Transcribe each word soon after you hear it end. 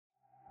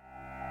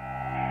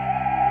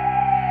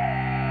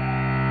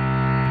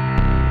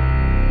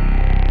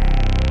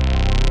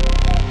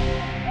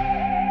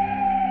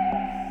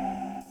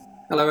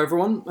Hello,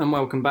 everyone, and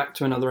welcome back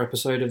to another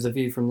episode of the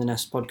View from the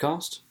Nest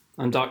podcast.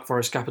 I'm Dark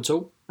Forest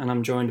Capital, and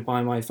I'm joined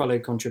by my fellow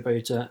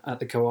contributor at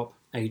the Co-op,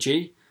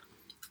 AG.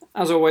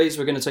 As always,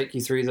 we're going to take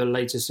you through the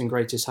latest and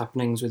greatest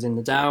happenings within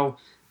the DAO,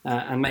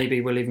 and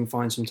maybe we'll even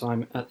find some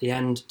time at the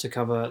end to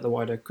cover the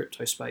wider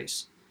crypto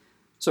space.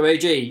 So,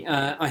 AG,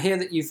 I hear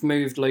that you've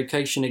moved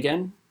location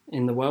again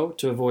in the world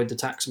to avoid the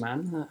tax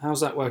man.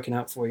 How's that working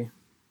out for you?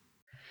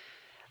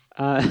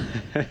 Uh,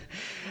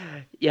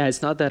 yeah,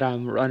 it's not that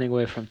I'm running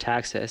away from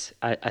taxes.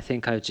 I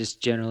think I've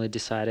just generally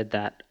decided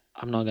that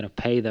I'm not going to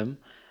pay them.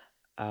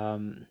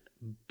 Um,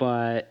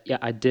 but yeah,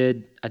 I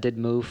did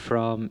move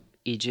from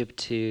Egypt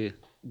to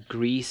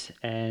Greece,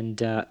 and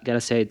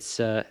gotta say it's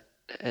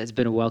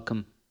been a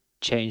welcome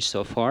change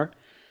so far.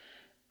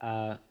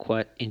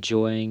 Quite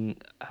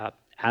enjoying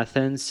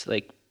Athens,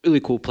 like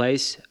really cool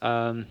place.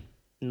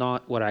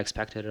 Not what I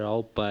expected at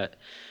all, but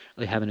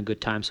really having a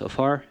good time so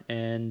far.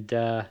 And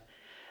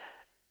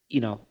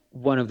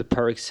one of the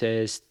perks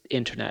is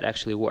internet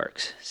actually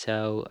works.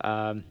 So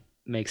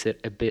makes it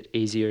a bit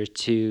easier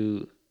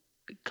to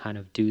kind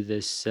of do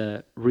this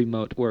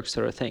remote work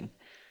sort of thing.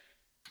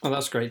 Oh,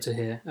 that's great to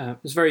hear.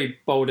 It's very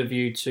bold of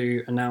you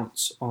to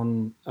announce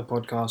on a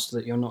podcast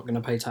that you're not going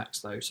to pay tax,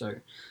 though. So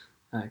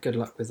good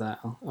luck with that.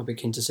 I'll be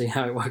keen to see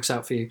how it works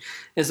out for you.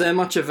 Is there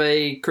much of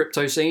a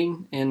crypto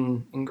scene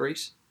in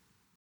Greece?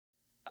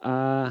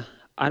 Uh,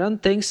 I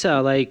don't think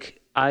so. Like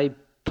I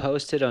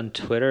posted on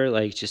Twitter,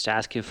 like just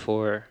asking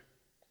for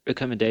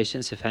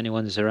recommendations if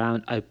anyone is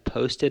around. I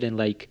posted in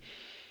like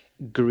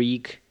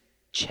Greek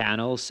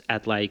channels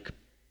at like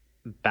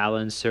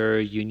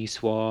Balancer,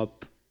 Uniswap,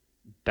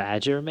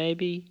 Badger,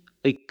 maybe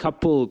like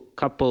couple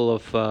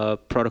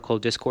of protocol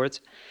discords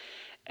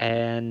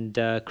and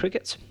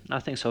crickets.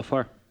 Nothing so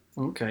far.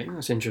 Okay,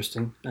 that's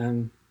interesting.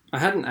 I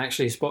hadn't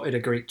actually spotted a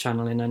Greek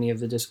channel in any of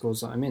the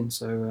discords that I'm in.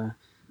 So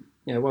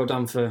yeah, well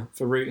done for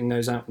rooting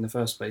those out in the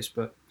first place.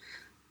 But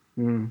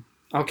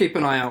I'll keep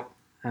an eye out,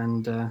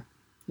 and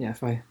yeah,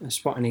 if I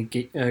spot any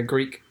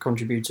Greek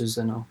contributors,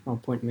 then I'll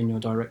point them in your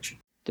direction.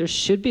 There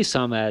should be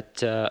some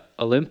at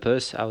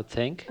Olympus, I would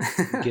think,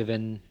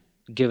 given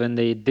given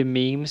the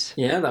memes.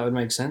 Yeah, that would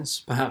make sense.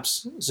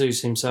 Perhaps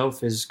Zeus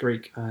himself is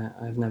Greek.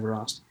 I've never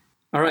asked.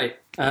 All right.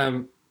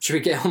 Should we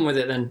get on with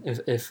it then?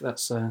 If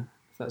that's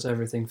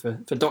everything for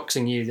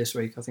doxing you this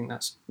week, I think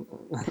that's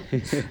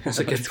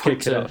a good Let's point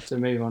kick it off. to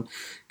move on.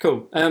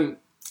 Cool.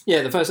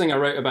 Yeah, the first thing I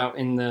wrote about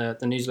in the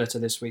newsletter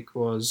this week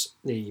was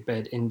the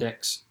bed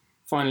index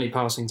finally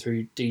passing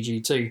through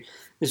DG2.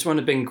 This one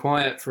had been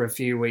quiet for a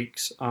few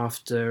weeks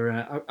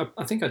after.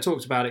 I think I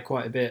talked about it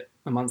quite a bit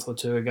a month or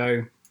two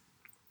ago,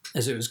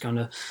 as it was kind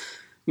of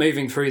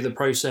moving through the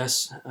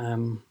process,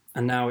 and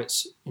now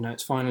it's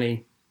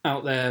finally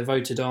out there,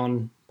 voted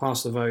on,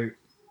 passed the vote,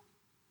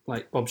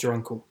 like Bob's your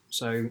uncle.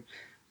 So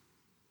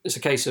it's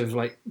a case of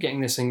like getting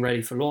this thing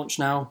ready for launch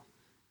now.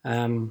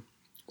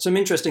 Some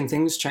interesting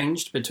things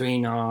changed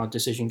between our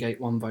Decision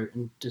Gate 1 vote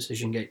and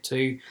Decision Gate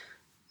 2,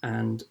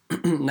 and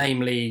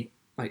namely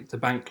like the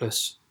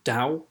bankless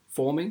DAO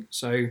forming.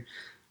 So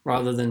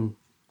rather than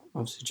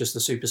obviously just the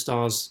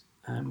superstars,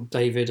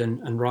 David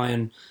and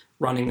Ryan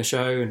running the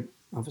show, and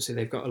obviously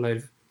they've got a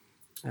load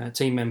of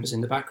team members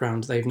in the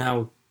background, they've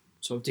now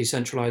sort of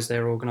decentralized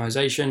their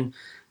organization.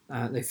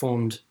 They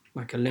formed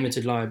like a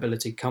limited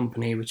liability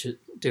company, which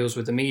deals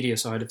with the media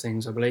side of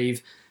things, I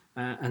believe,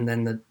 and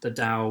then the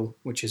DAO,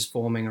 which is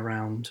forming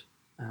around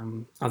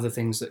other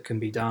things that can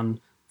be done.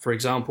 For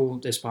example,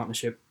 this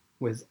partnership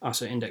with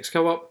us at Index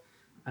Co-op,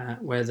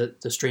 where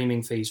the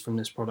streaming fees from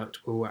this product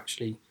will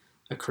actually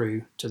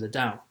accrue to the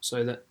DAO,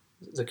 so that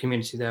the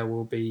community there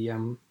will be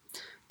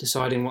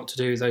deciding what to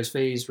do with those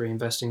fees,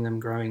 reinvesting them,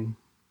 growing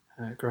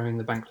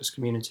the bankless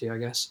community, I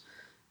guess.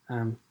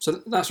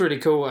 So that's really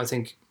cool. I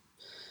think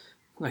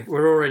like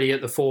we're already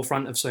at the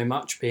forefront of so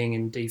much, being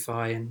in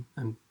DeFi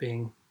and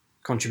being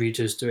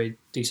contributors to a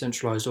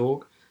decentralized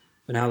org.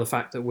 But now the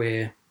fact that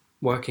we're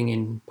working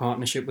in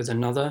partnership with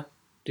another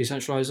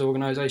decentralized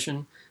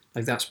organization,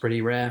 like that's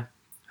pretty rare.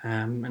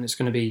 And it's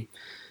going to be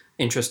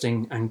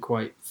interesting and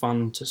quite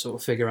fun to sort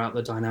of figure out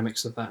the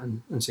dynamics of that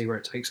and see where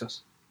it takes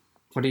us.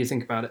 What do you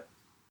think about it?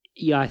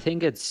 Yeah, I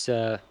think it's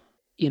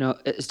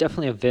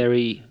definitely a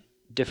very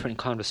different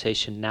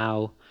conversation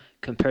now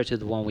compared to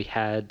the one we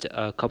had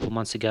a couple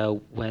months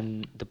ago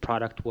when the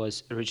product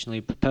was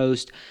originally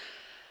proposed.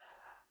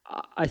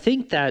 I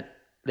think that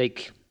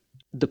like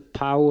the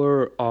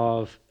power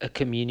of a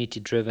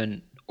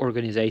community-driven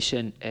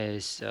organization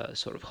is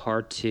sort of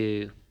hard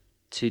to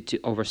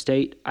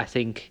overstate. I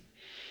think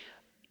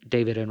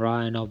David and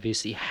Ryan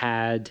obviously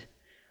had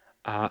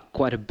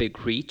quite a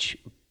big reach,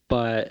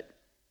 but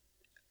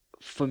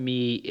for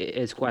me,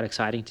 it's quite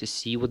exciting to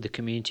see what the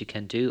community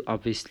can do.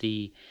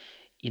 Obviously,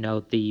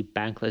 the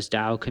Bankless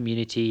DAO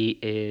community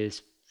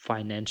is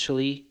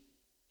financially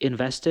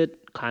invested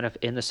kind of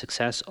in the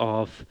success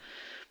of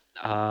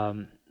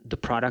the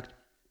product.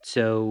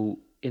 So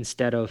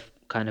instead of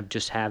kind of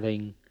just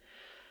having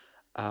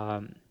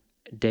um,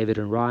 David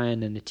and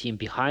Ryan and the team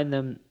behind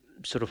them,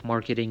 sort of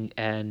marketing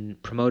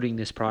and promoting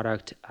this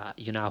product,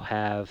 you now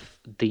have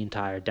the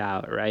entire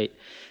DAO, right?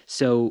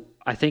 So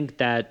I think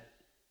that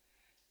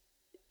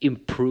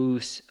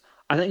improves.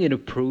 I think it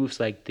improves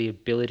like the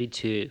ability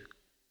to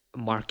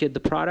market the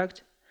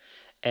product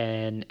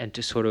and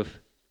to sort of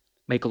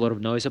make a lot of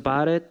noise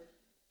about it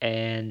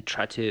and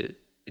try to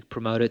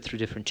promote it through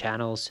different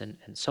channels and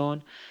so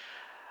on.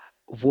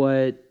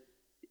 What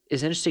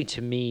is interesting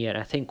to me, and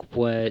I think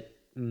what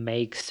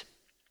makes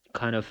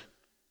kind of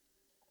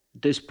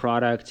this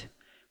product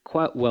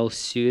quite well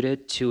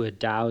suited to a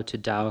DAO to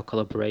DAO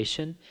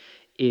collaboration,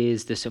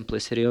 is the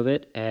simplicity of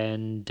it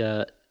and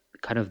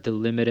kind of the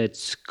limited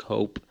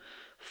scope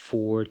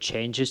for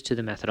changes to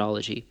the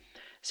methodology.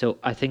 So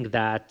I think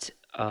that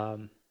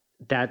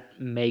that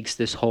makes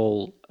this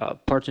whole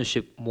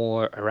partnership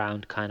more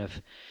around kind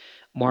of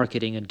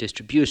marketing and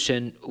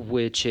distribution,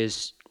 which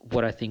is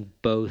what I think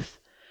both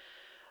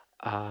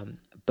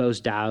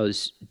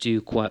DAOs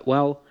do quite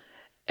well.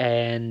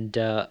 And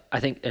I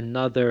think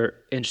another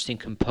interesting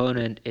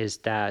component is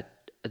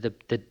that the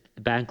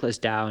Bankless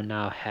DAO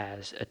now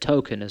has a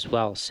token as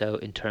well. So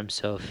in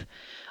terms of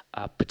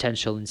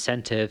potential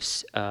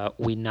incentives,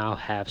 we now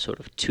have sort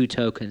of two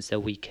tokens that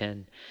we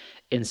can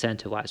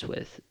incentivize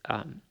with.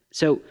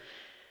 So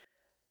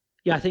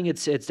yeah, I think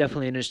it's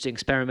definitely an interesting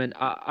experiment.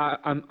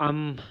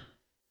 I'm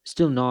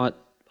still not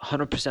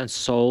 100%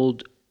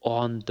 sold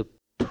on the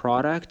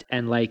product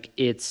and like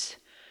its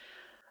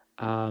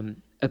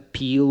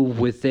appeal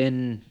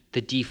within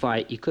the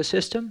DeFi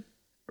ecosystem,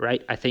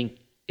 right? I think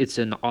it's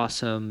an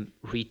awesome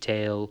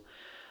retail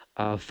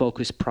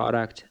focused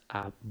product,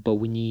 but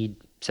we need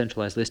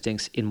centralized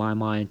listings, in my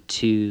mind,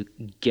 to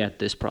get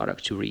this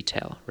product to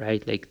retail,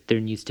 right? Like there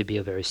needs to be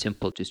a very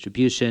simple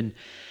distribution,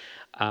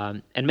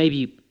 and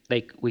maybe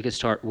like we could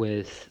start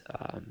with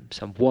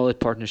some wallet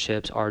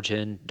partnerships,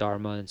 Argent,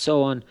 Dharma, and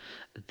so on,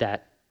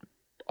 that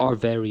are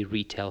very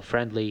retail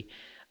friendly,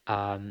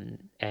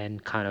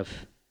 and kind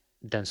of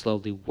then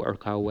slowly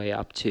work our way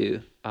up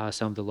to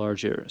some of the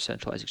larger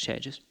centralized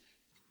exchanges.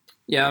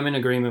 Yeah, I'm in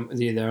agreement with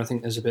you there. I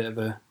think there's a bit of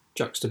a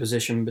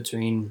juxtaposition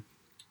between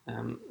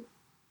um,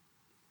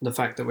 the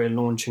fact that we're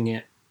launching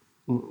it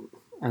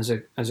as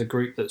a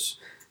group that's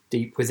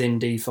deep within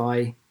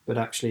DeFi, but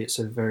actually it's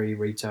a very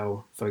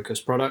retail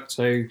focused product.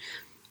 So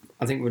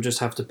I think we'll just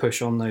have to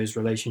push on those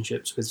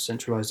relationships with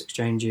centralized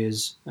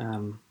exchanges,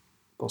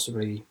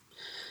 possibly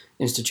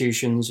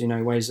institutions,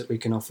 ways that we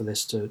can offer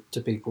this to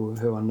people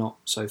who are not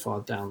so far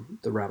down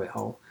the rabbit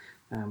hole.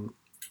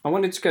 I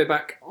wanted to go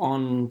back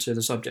on to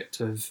the subject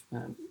of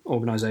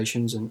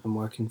organizations and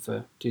working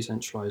for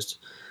decentralized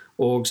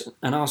orgs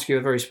and ask you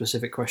a very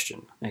specific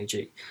question,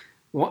 AG.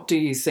 What do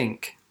you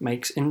think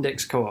makes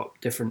Index Co-op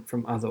different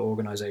from other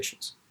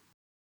organizations?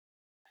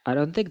 I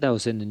don't think that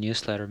was in the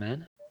newsletter,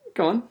 man.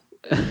 Go on.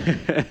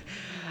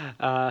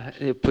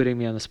 You're putting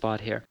me on the spot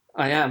here.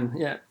 I am,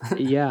 yeah.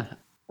 Yeah,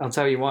 I'll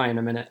tell you why in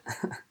a minute.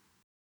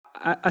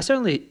 I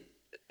certainly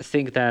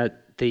think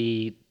that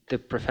the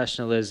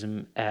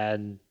professionalism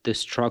and the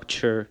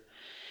structure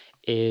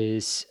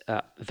is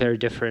very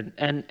different,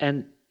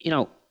 and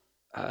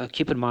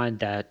keep in mind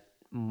that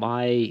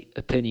my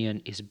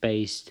opinion is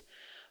based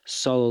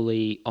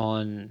solely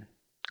on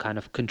kind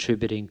of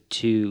contributing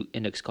to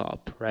Index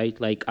Co-op, right?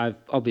 Like I've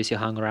obviously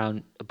hung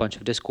around a bunch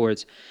of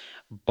Discords,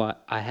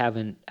 but I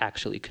haven't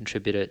actually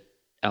contributed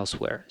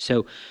elsewhere.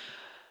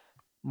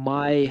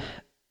 My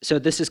so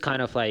this is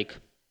kind of like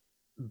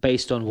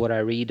based on what I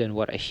read and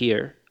what I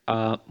hear,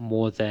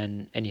 more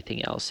than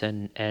anything else.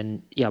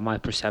 And yeah, my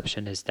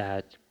perception is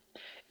that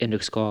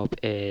Index Co-op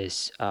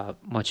is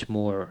much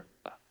more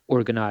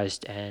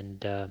organized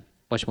and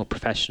much more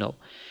professional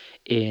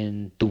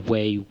in the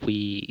way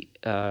we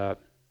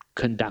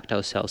conduct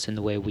ourselves, in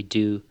the way we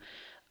do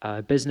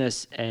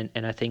business. And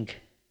I think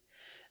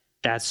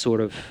that's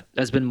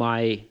been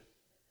my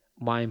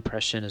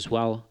impression as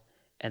well,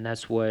 and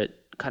that's what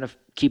kind of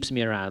keeps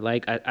me around.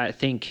 Like I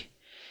think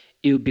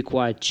it would be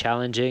quite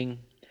challenging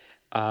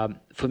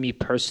for me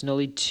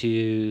personally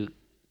to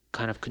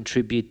kind of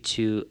contribute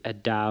to a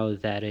DAO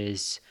that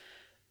is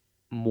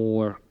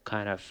more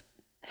kind of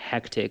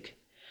hectic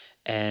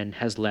and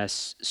has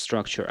less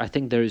structure. I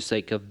think there's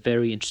like a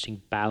very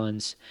interesting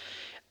balance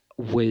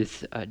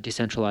with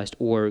decentralized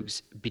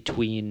orgs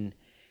between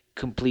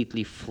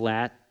completely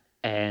flat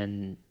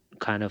and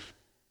kind of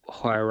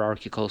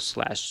hierarchical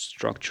slash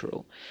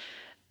structural.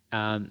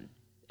 And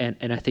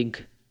I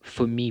think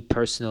for me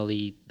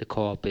personally, the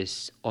co-op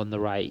is on the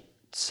right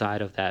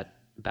side of that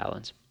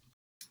balance.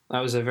 That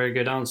was a very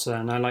good answer,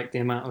 and I like the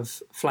amount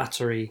of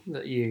flattery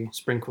that you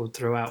sprinkled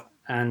throughout.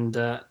 And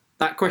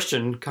that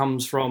question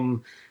comes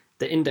from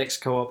the Index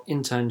Co-op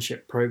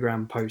internship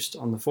program post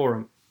on the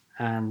forum,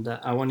 and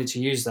I wanted to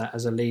use that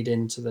as a lead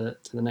into the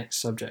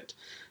next subject.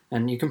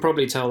 And you can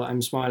probably tell that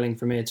I'm smiling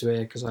from ear to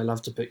ear because I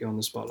love to put you on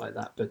the spot like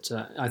that. But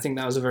I think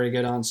that was a very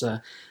good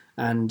answer.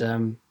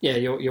 And yeah,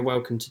 you're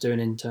welcome to do an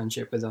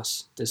internship with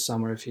us this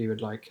summer if you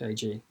would like,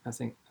 AG. I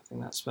think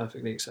that's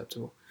perfectly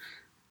acceptable.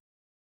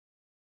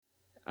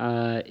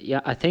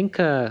 Yeah, I think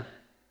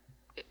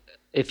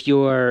if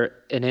you're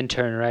an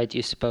intern, right,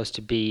 you're supposed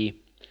to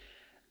be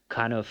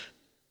kind of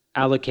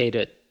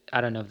allocated,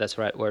 I don't know if that's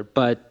the right word,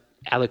 but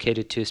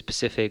allocated to a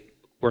specific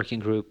working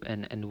group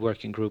and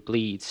working group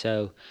lead.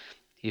 So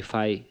if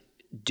I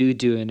do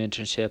an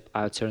internship,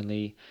 I would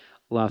certainly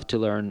love to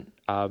learn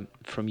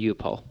from you,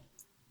 Paul.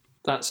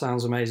 That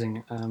sounds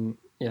amazing.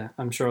 Yeah,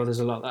 I'm sure there's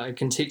a lot that I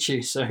can teach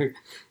you. So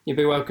you'd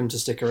be welcome to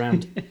stick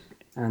around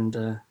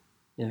and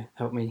yeah,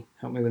 help me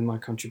with my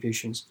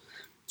contributions.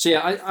 So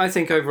yeah, I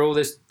think overall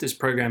this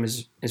program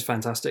is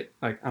fantastic.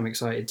 Like I'm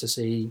excited to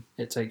see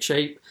it take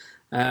shape.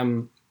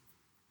 Um,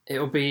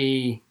 it'll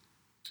be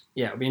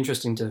yeah, it'll be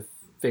interesting to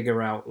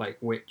figure out like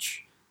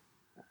which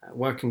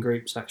working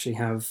groups actually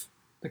have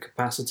the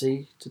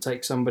capacity to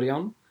take somebody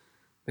on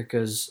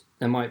because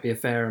there might be a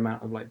fair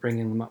amount of like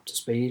bringing them up to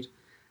speed.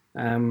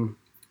 Um,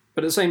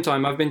 but at the same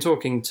time, I've been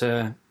talking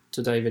to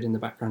David in the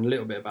background a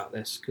little bit about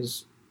this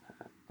because,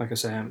 like I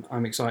say,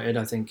 I'm excited.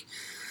 I think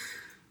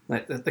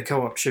like the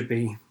co-op should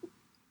be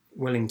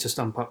willing to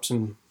stump up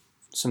some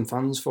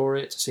funds for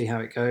it to see how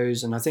it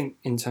goes, and I think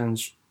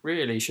interns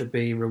really should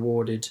be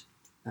rewarded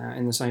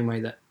in the same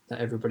way that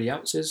everybody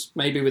else is.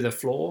 Maybe with a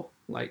floor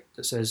like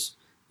that says,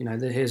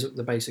 here's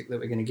the basic that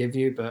we're going to give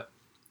you, but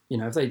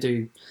if they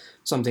do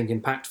something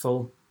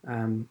impactful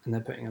and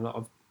they're putting a lot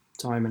of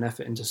time and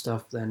effort into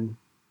stuff, then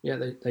yeah,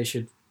 they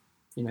should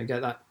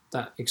get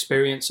that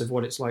experience of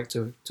what it's like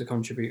to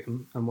contribute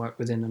and work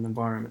within an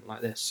environment like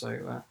this.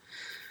 So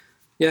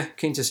yeah,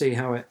 keen to see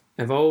how it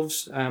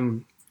evolves.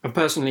 I've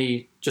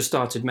personally just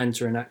started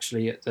mentoring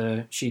actually at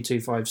the She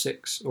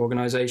 256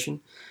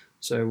 organisation.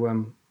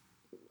 So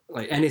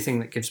like anything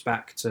that gives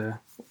back to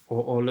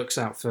or looks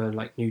out for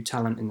like new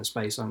talent in the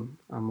space, I'm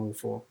all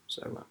for.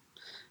 So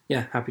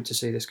yeah, happy to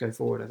see this go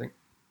forward, I think.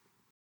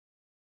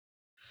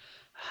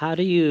 How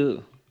do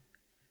you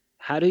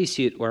how do you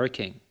see it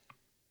working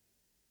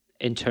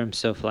in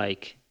terms of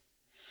like,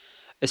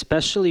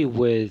 especially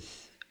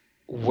with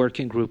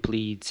working group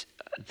leads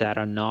that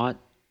are not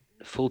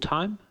full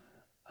time?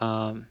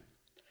 Um,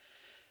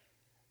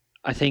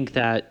 I think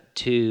that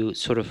to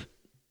sort of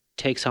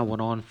take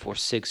someone on for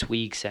 6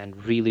 weeks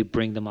and really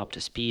bring them up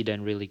to speed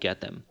and really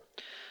get them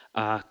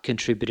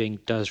contributing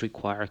does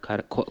require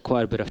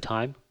quite a bit of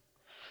time.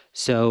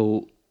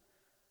 So,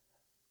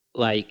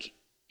 like,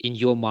 in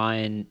your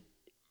mind,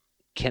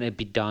 can it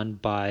be done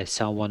by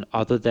someone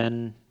other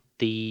than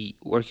the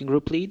working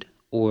group lead?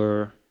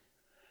 Or,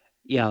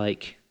 yeah,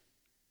 like,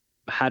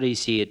 how do you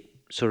see it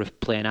sort of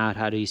playing out?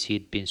 How do you see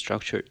it being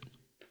structured?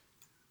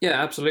 Yeah,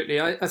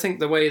 absolutely. I think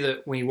the way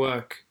that we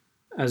work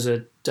as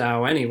a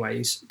DAO,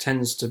 anyways,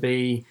 tends to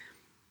be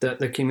that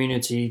the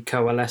community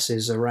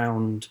coalesces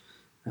around.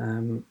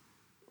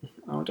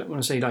 I don't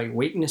want to say like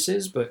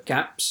weaknesses, but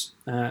gaps.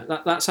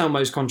 That's how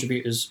most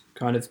contributors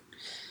kind of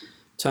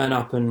turn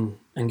up and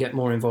get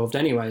more involved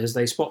anyway, as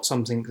they spot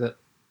something that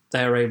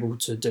they're able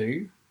to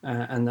do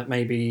and that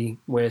maybe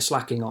we're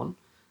slacking on.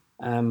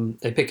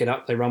 They pick it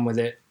up, they run with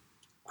it.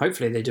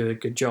 Hopefully, they do a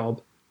good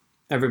job.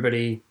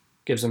 Everybody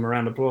gives them a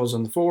round of applause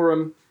on the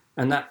forum,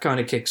 and that kind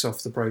of kicks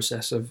off the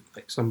process of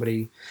like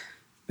somebody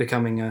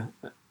becoming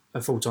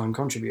a full time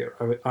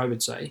contributor. I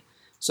would say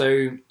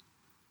so.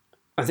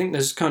 I think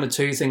there's kind of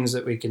two things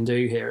that we can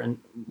do here, and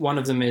one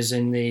of them is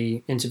in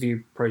the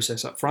interview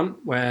process up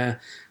front,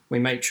 where we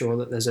make sure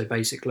that there's a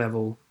basic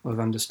level of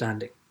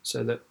understanding,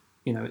 so that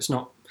it's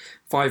not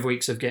 5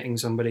 weeks of getting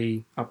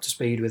somebody up to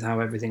speed with how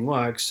everything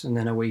works, and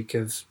then a week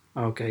of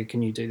okay,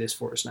 can you do this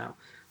for us now?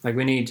 Like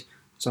we need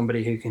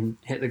somebody who can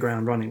hit the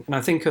ground running, and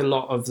I think a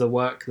lot of the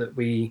work that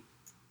we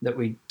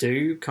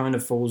do kind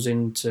of falls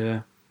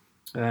into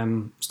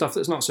stuff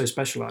that's not so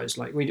specialized.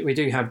 Like we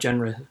do have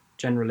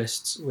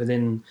generalists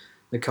within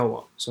the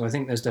co-op, so I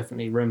think there's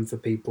definitely room for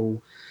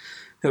people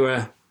who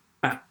are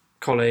at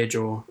college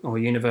or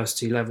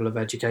university level of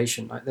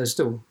education. Like there's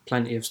still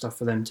plenty of stuff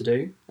for them to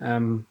do.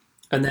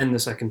 And then the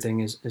second thing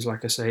is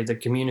like I say, the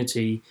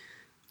community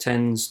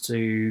tends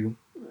to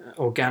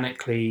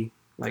organically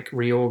like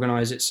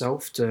reorganize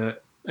itself to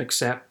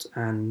accept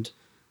and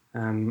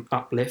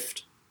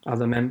uplift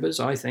other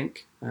members. I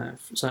think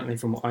certainly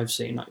from what I've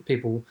seen, like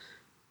people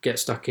get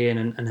stuck in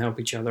and help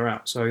each other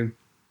out. So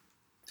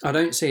I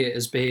don't see it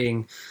as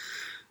being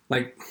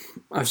like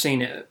I've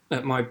seen it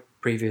at my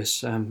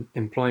previous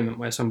employment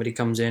where somebody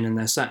comes in and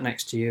they're sat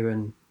next to you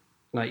and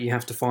like you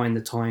have to find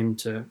the time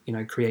to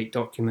create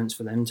documents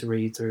for them to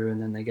read through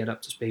and then they get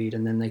up to speed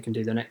and then they can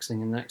do the next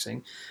thing and the next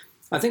thing.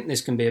 I think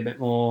this can be a bit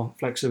more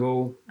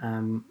flexible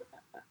and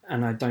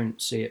I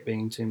don't see it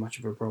being too much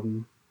of a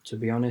problem, to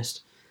be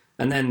honest.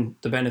 And then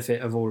the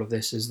benefit of all of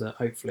this is that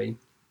hopefully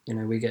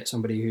we get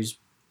somebody who's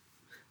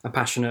a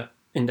passionate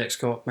Index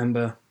Co-op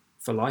member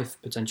for life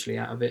potentially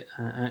out of it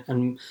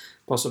and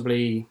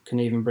possibly can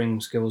even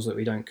bring skills that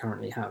we don't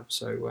currently have.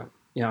 So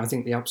yeah, I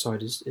think the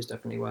upside is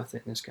definitely worth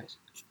it in this case.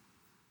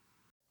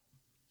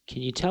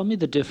 Can you tell me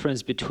the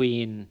difference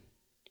between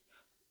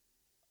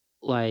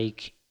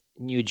like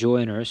new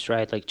joiners,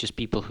 right? Like just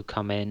people who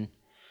come in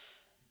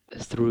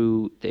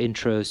through the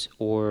intros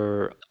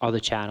or other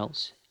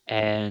channels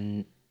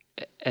and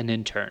an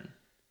intern.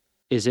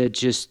 Is it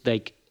just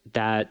like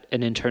that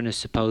an intern is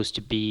supposed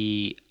to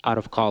be out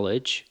of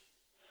college,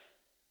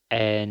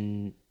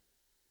 and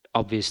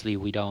obviously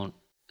we don't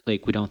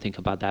think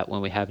about that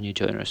when we have new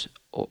joiners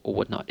or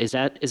whatnot? Is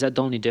that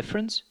the only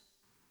difference?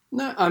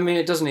 No, I mean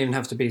it doesn't even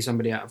have to be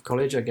somebody out of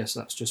college. I guess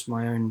that's just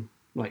my own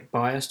like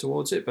bias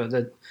towards it, but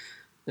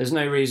there's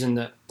no reason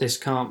that this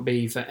can't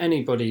be for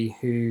anybody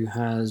who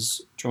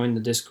has joined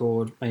the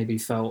Discord, maybe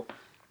felt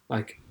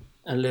like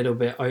a little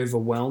bit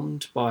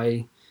overwhelmed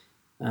by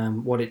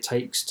what it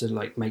takes to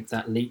like make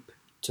that leap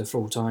to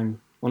full time.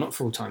 Well, not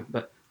full time,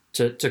 but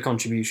to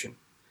contribution.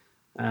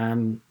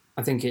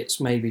 I think it's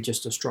maybe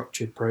just a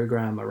structured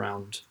program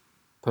around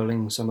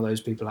pulling some of those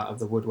people out of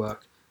the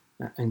woodwork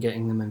and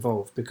getting them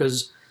involved,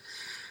 because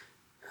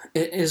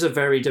it is a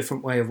very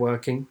different way of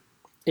working.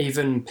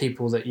 Even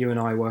people that you and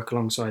I work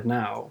alongside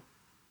now,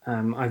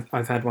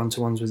 I've had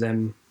one-to-ones with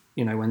them,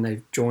 when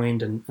they've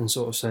joined and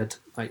sort of said,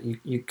 like,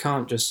 you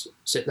can't just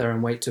sit there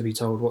and wait to be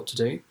told what to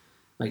do.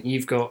 Like,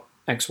 you've got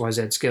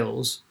XYZ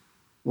skills,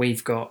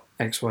 we've got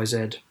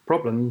XYZ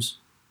problems,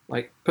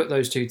 like, put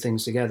those two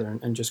things together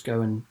and just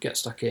go and get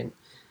stuck in.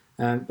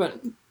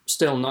 But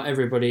still, not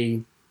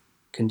everybody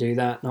can do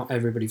that. Not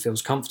everybody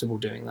feels comfortable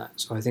doing that.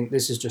 So I think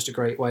this is just a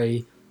great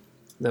way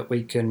that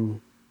we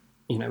can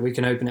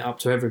open it up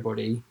to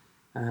everybody,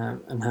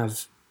 and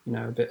have,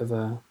 a bit of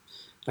a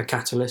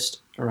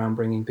catalyst around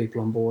bringing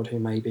people on board who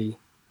maybe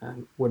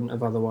wouldn't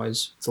have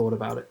otherwise thought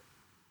about it.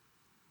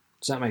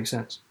 Does that make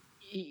sense?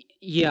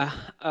 Yeah,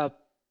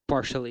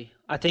 partially.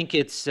 I think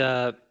it's.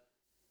 I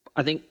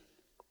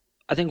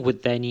think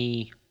with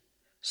any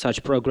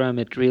such program,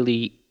 it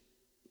really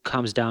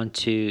comes down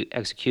to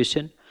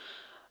execution.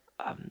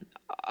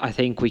 I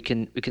think we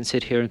can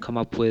sit here and come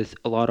up with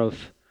a lot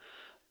of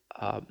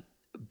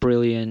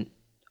brilliant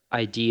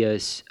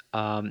ideas,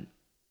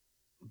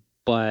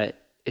 but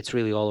it's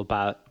really all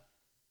about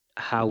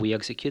how we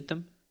execute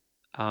them.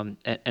 And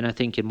I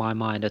think in my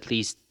mind, at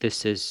least,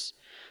 this is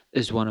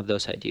one of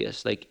those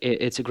ideas. Like,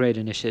 it's a great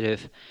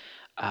initiative,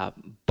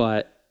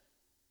 but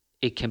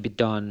it can be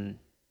done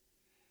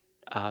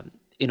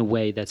in a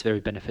way that's very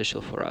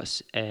beneficial for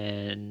us,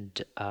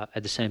 and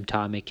at the same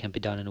time, it can be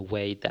done in a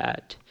way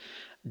that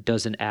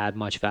doesn't add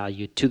much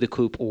value to the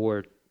coop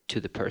or to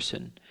the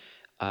person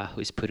who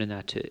is put in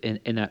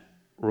that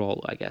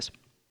role, I guess.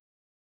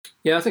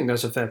 Yeah, I think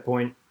that's a fair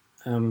point.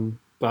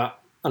 But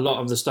a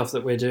lot of the stuff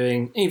that we're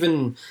doing,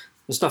 even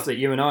the stuff that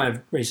you and I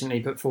have recently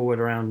put forward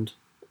around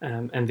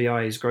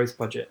MVI's growth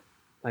budget,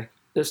 like,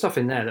 there's stuff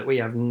in there that we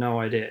have no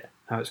idea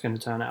how it's going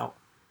to turn out.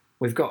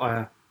 We've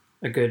got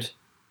a good,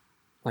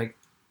 like,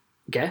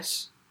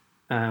 guess.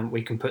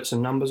 We can put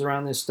some numbers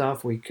around this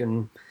stuff. We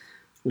can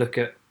look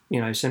at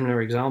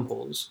similar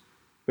examples.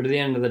 But at the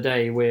end of the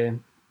day,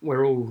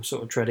 we're all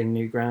sort of treading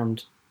new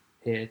ground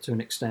here to an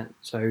extent.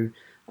 So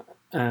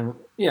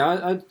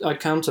I'd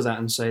counter that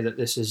and say that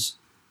this is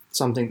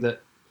something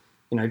that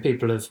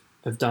people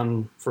have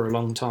done for a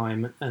long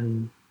time,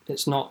 and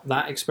it's not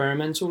that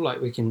experimental. Like,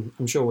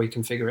 I'm sure we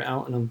can figure it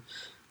out, and I'm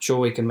sure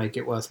we can make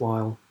it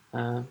worthwhile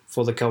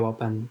for the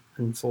co-op and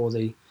for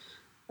the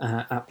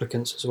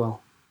applicants as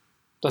well.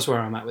 That's where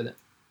I'm at with it.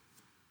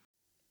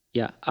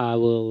 Yeah, I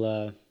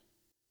will.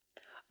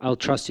 I'll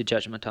trust your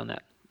judgment on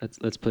that.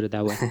 Let's put it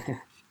that way.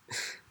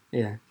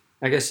 Yeah,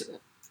 I guess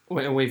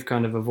we've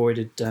kind of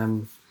avoided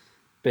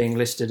being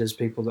listed as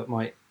people that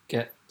might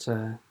get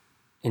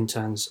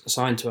interns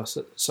assigned to us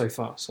so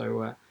far.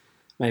 So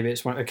maybe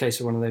it's a case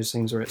of one of those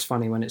things where it's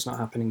funny when it's not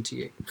happening to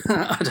you.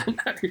 I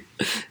don't know.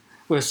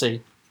 We'll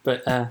see.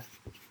 But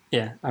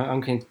yeah,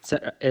 I'm keen.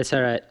 It's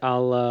all right.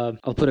 I'll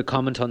put a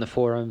comment on the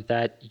forum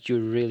that you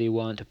really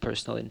want a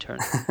personal intern.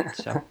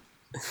 So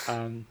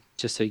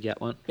just so you get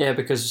one. Yeah,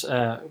 because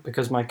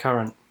my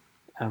current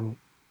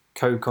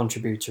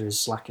co-contributor is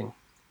slacking.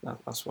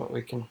 That's how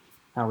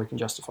we can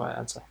justify it,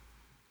 I'd say.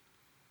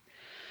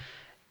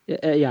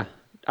 Yeah.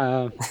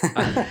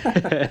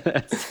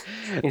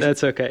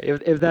 That's okay.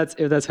 If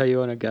that's how you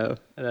want to go,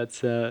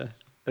 that's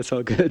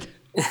all good.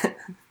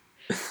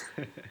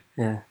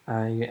 Yeah,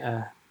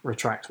 I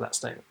retract that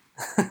statement.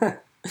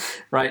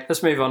 Right,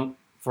 let's move on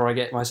before I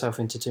get myself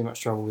into too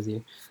much trouble with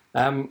you.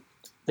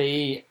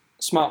 The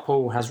Smart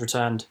Pool has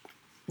returned,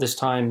 this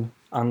time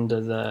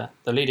under the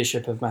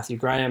leadership of Matthew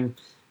Graham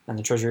and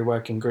the Treasury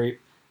Working Group.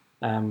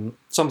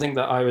 Something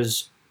that I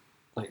was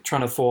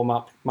trying to form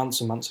up months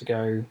and months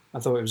ago. I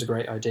thought it was a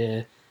great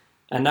idea,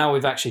 and now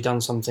we've actually done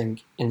something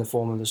in the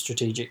form of a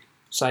strategic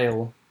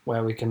sale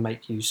where we can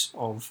make use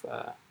of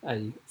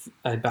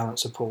a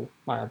balancer pool,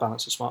 like a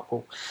balancer Smart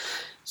Pool.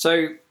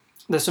 So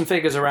there's some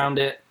figures around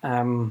it.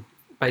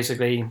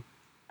 Basically,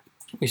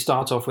 we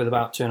start off with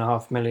about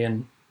 $2.5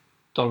 million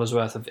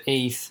worth of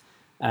ETH,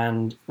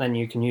 and then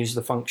you can use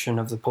the function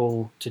of the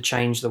pool to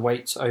change the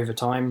weights over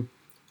time.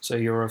 So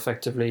you're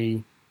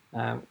effectively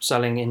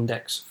selling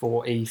index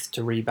for ETH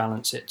to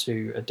rebalance it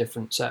to a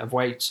different set of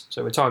weights.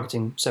 So we're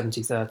targeting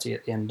 70-30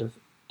 at the end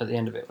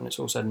of it when it's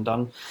all said and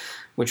done,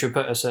 which would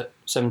put us at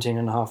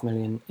 17.5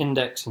 million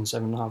index and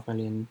 $7.5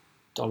 million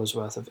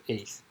worth of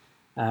ETH.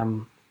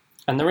 And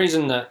the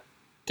reason that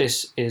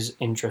this is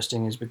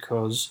interesting is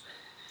because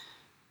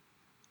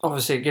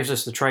obviously it gives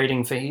us the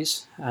trading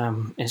fees.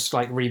 It's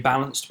like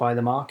rebalanced by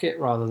the market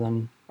rather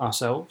than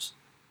ourselves,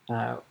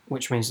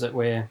 which means that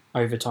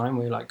over time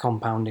we're like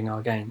compounding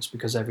our gains,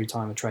 because every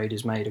time a trade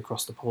is made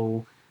across the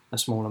pool, a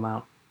small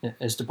amount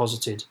is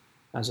deposited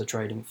as a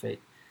trading fee.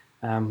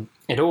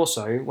 It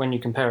also, when you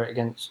compare it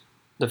against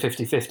the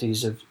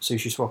 50/50s of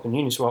SushiSwap and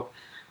Uniswap,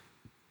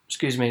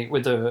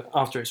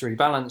 after it's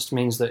rebalanced,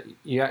 means that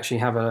you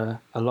actually have a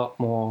lot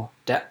more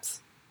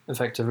depth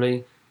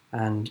effectively,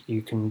 and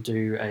you can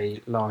do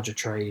a larger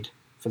trade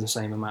for the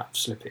same amount of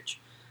slippage.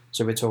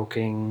 So we're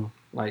talking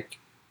like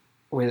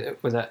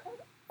with that,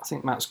 I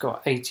think Matt's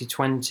got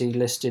 80/20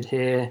 listed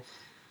here.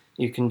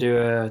 You can do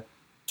a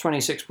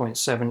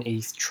 26.7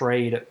 ETH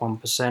trade at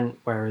 1%,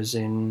 whereas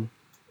in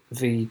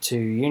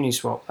V2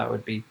 Uniswap that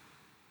would be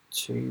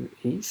 2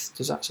 ETH.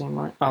 Does that seem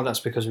right? Oh,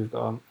 that's because we've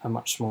got a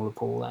much smaller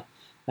pool there.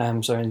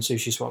 So in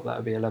SushiSwap that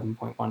would be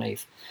 11.1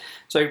 ETH.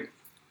 So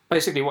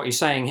basically what he's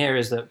saying here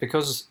is that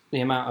because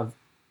the amount of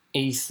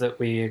ETH that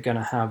we are going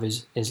to have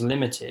is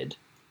limited,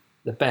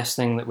 the best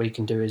thing that we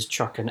can do is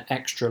chuck an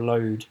extra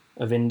load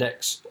of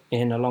index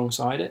in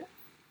alongside it.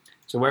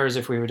 So whereas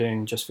if we were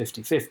doing just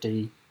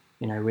 50/50,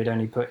 we'd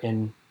only put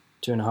in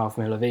 2.5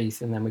 mil of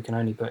ETH, and then we can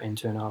only put in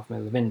 2.5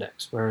 mil of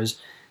index.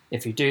 Whereas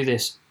if you do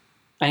this,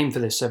 aim for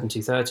this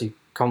 70/30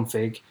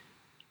 config,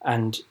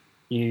 and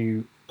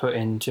you put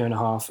in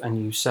 2.5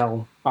 and you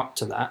sell up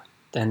to that,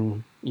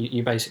 then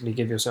you basically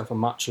give yourself a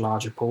much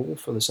larger pool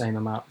for the same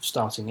amount of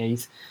starting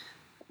ETH,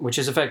 which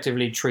is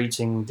effectively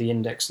treating the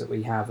index that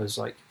we have as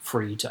like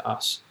free to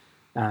us,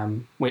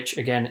 which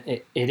again,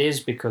 it is,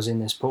 because in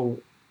this pool,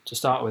 to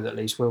start with at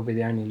least, we'll be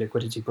the only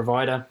liquidity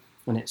provider,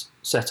 and it's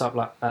set up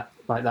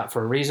like that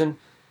for a reason,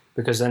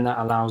 because then that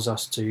allows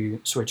us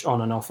to switch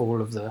on and off all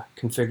of the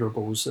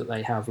configurables that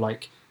they have,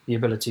 like the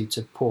ability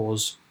to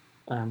pause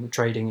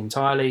trading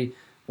entirely,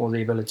 or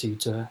the ability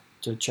to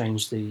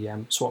change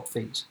the swap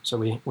fees. So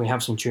we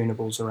have some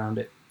tunables around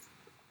it.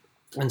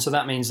 And so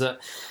that means that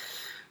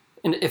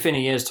if in a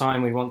year's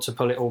time we want to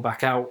pull it all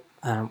back out,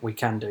 we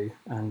can do,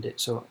 and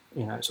it's all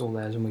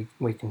theirs, and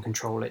we can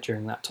control it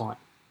during that time.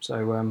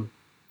 So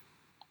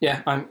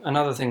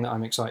another thing that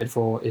I'm excited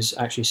for is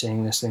actually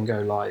seeing this thing go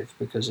live,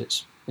 because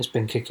it's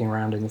been kicking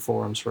around in the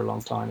forums for a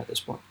long time at this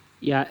point.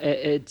 Yeah,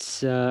 it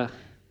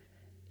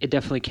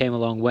definitely came a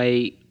long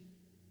way.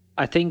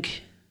 I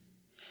think,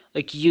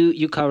 like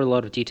you covered a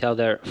lot of detail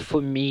there.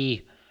 For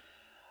me,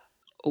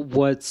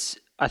 what's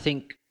I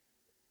think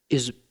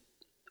is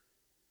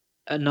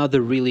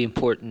another really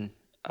important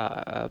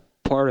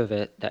part of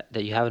it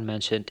that you haven't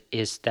mentioned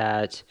is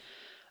that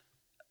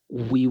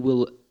we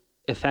will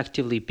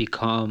effectively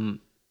become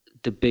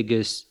the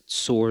biggest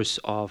source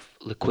of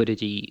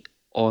liquidity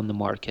on the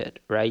market,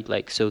 right?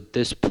 Like, so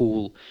this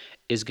pool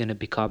is going to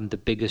become the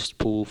biggest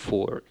pool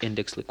for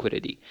index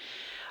liquidity.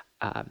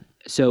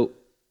 So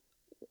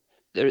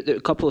there are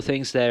a couple of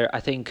things there. I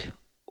think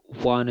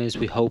one is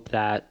we hope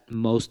that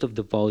most of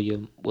the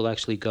volume will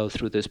actually go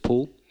through this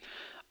pool,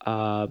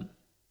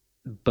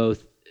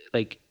 both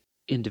like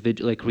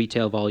individual, like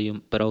retail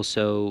volume, but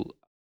also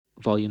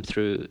volume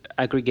through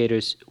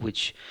aggregators,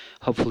 which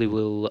hopefully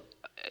will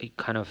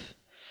kind of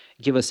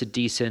give us a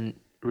decent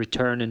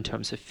return in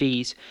terms of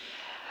fees.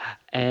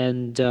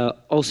 And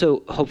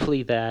also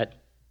hopefully that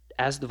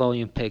as the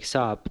volume picks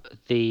up,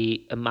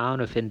 the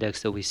amount of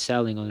index that we're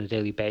selling on a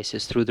daily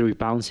basis through the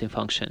rebalancing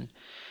function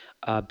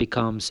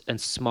becomes a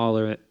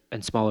smaller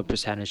and smaller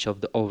percentage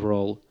of the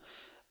overall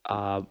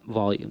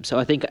volume. So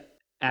I think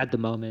at the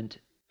moment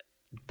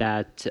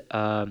that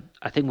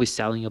I think we're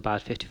selling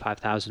about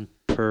 55,000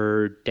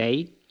 per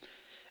day,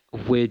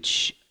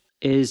 which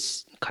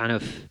is kind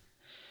of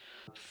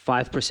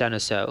 5% or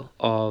so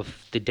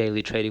of the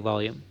daily trading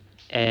volume.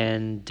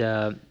 And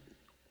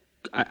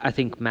I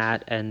think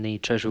Matt and the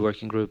Treasury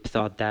Working Group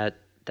thought that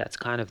that's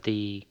kind of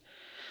the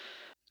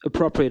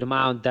appropriate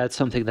amount. That's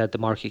something that the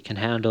market can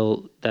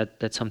handle.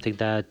 That's something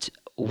that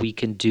we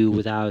can do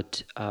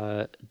without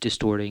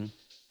distorting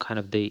kind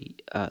of the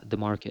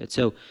market.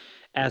 So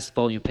as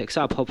volume picks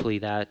up, hopefully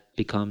that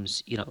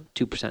becomes 2%,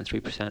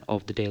 3%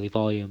 of the daily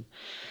volume,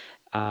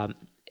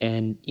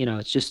 and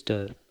it's just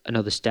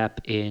another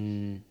step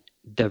in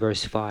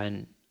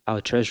diversifying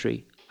our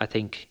treasury. I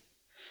think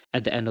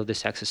at the end of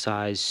this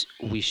exercise,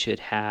 we should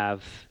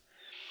have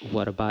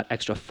about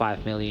extra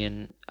 5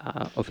 million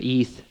of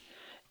ETH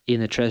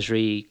in the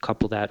treasury.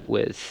 Couple that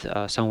with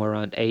somewhere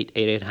around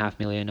 8.5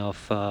 million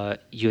of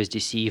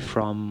USDC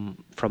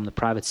from the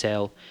private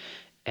sale,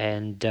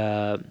 and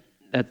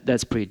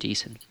that's pretty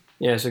decent.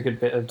 Yeah, it's a good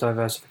bit of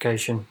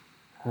diversification,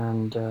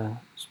 and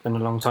it's been a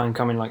long time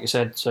coming, like you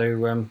said.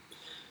 So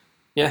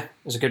yeah,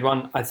 it's a good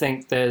one. I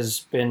think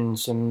there's been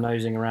some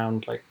nosing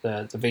around like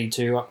the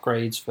V2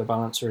 upgrades for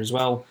Balancer as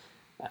well,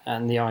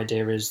 and the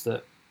idea is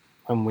that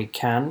when we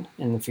can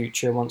in the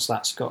future, once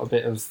that's got a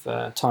bit of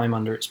time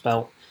under its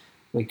belt,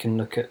 we can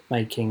look at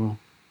making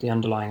the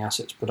underlying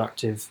assets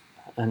productive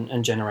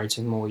and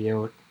generating more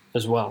yield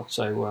as well.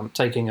 So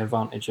taking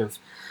advantage of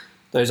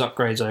those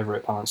upgrades over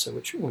at Balancer,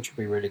 which would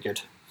be really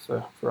good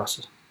for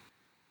us.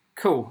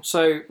 Cool.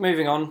 So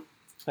moving on,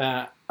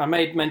 I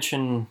made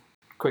mention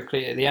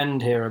quickly at the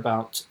end here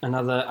about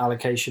another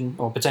allocation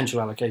or potential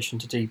allocation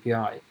to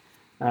DPI,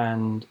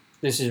 and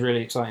this is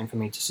really exciting for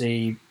me to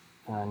see,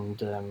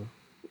 and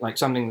like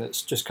something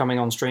that's just coming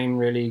on stream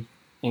really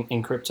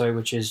in crypto,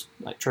 which is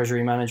like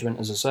treasury management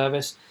as a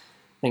service.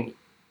 I think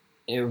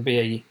it would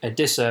be a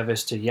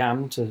disservice to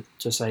Yam to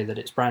say that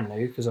it's brand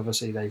new, because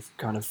obviously they've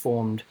kind of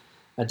formed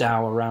a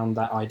DAO around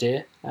that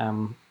idea,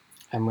 and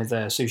with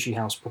their Sushi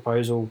House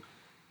proposal,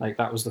 like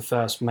that was the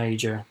first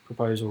major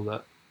proposal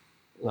that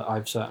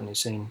I've certainly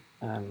seen.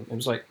 It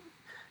was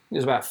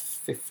about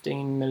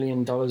 $15 million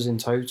in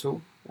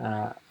total.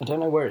 I don't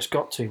know where it's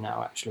got to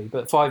now actually,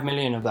 but 5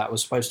 million of that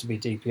was supposed to be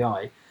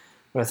DPI,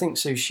 but I think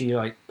Sushi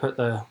like put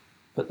the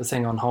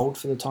thing on hold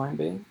for the time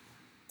being.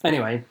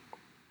 Anyway,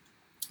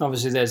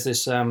 obviously there's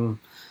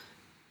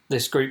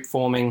this group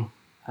forming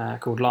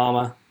called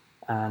Llama,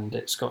 and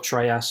it's got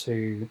Shreyas,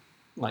 who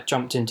like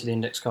jumped into the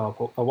Index Carp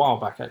a while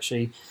back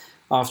actually,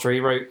 after he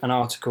wrote an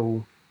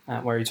article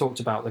where he talked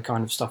about the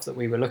kind of stuff that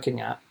we were looking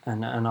at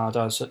and our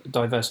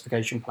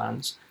diversification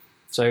plans.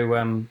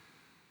 So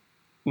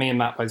me and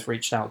Matt both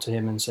reached out to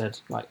him and said,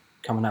 like,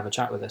 come and have a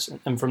chat with us.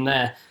 And from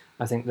there,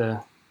 I think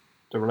the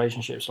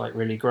relationship's like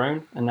really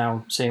grown. And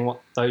now seeing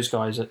what those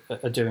guys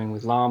are doing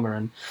with Llama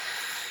and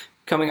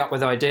coming up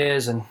with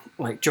ideas and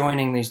like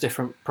joining these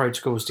different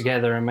protocols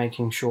together and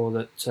making sure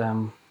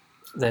that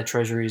their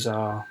treasuries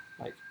are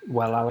like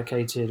well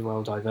allocated,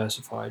 well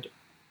diversified.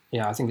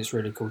 Yeah, I think it's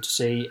really cool to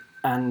see,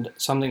 and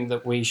something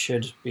that we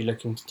should be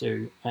looking to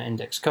do at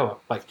Index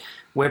Co-op. Like,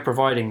 we're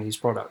providing these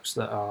products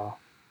that are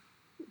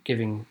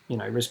giving, you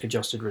know,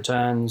 risk-adjusted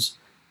returns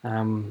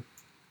in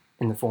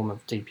the form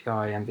of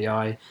DPI,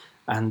 MVI,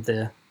 and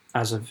the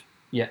as of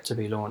yet to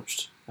be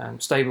launched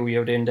stable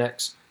yield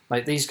index.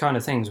 Like these kind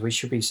of things, we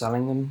should be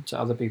selling them to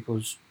other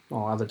people's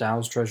or other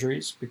DAOs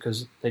treasuries,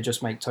 because they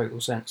just make total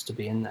sense to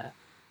be in there.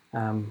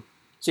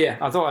 So yeah,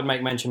 I thought I'd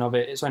make mention of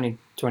it. It's only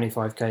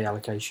 25k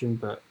allocation,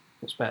 but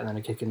it's better than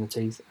a kick in the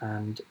teeth,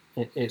 and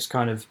it's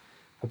kind of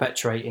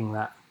perpetuating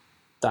that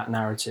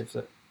narrative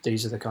that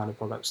these are the kind of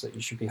products that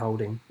you should be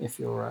holding if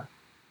you're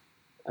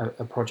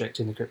a project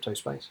in the crypto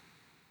space.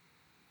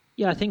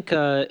 Yeah, I think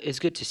it's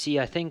good to see.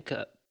 I think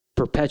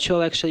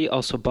Perpetual actually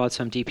also bought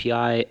some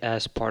DPI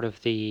as part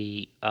of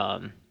the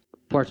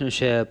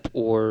partnership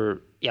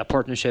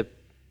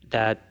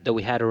that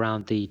we had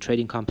around the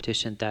trading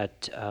competition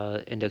that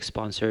Index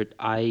sponsored.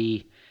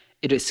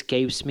 It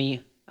escapes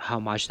me how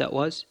much that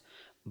was,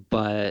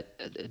 but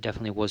it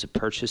definitely was a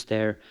purchase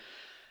there.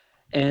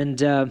 And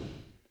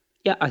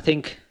yeah, I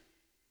think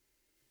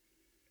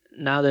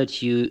now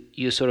that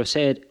you sort of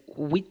said,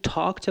 we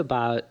talked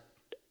about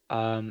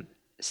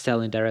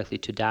selling directly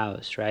to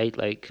DAOs, right?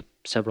 Like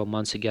several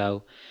months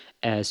ago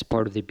as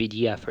part of the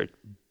BD effort.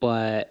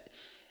 But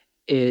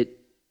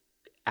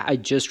I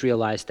just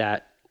realized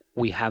that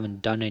we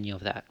haven't done any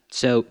of that.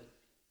 So,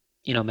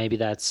 you know, maybe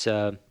that's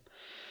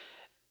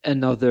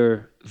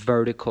another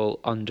vertical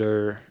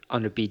under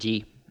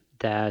BD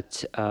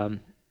that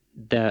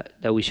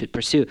that we should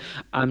pursue.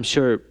 I'm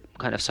sure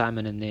kind of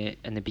Simon and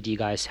the BD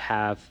guys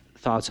have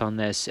thoughts on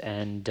this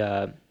and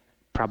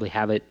probably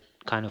have it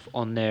kind of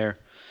on their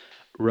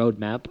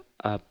roadmap.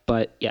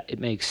 But yeah, it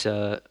makes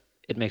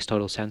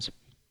total sense.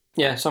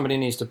 Yeah, somebody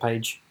needs to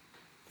page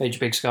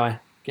Big Sky,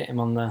 get him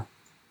on the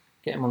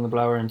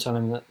blower and tell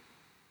him that,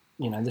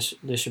 you know,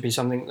 this should be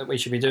something that we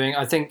should be doing.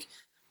 I think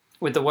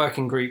with the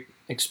working group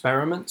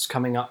experiments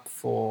coming up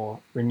for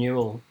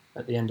renewal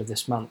at the end of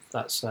this month,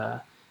 that's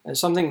it's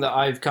something that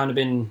I've kind of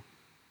been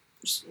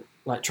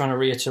like trying to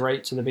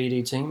reiterate to the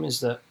BD team,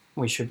 is that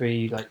we should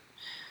be like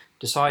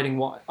deciding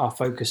what our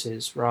focus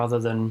is, rather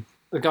than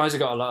the guys have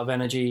got a lot of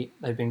energy.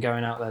 They've been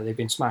going out there, they've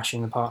been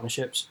smashing the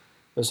partnerships,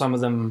 but some of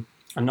them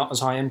are not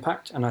as high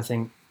impact. And I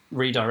think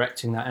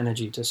redirecting that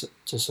energy to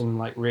some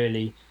like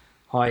really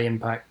high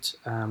impact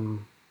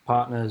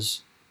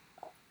partners,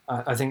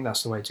 I think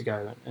that's the way to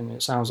go. And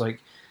it sounds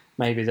like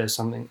maybe there's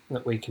something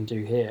that we can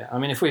do here. I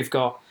mean, if we've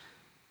got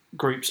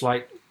groups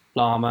like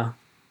Llama,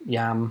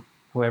 Yam,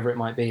 whoever it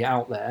might be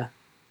out there,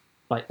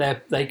 like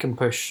they can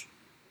push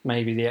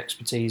maybe the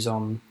expertise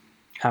on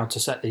how to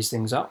set these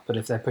things up. But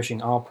if they're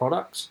pushing our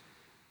products,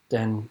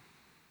 then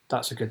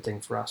that's a good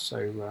thing for us.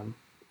 So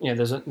yeah,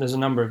 there's a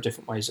number of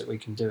different ways that we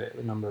can do it,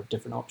 a number of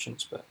different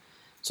options, but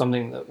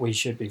something that we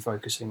should be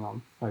focusing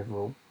on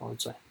overall, I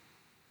would say.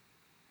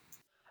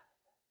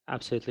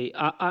 Absolutely.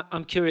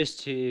 I'm curious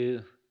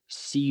to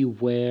see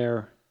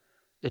where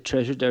the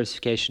treasury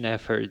diversification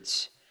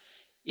efforts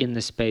in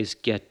the space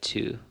get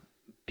to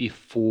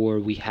before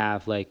we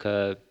have like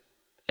an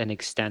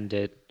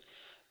extended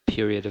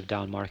period of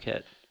down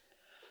market.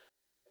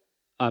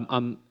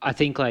 I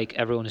think like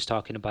everyone is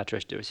talking about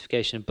treasury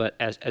diversification, but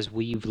as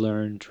we've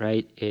learned,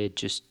 right, it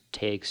just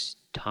takes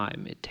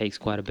time. It takes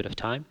quite a bit of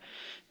time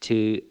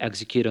to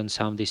execute on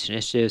some of these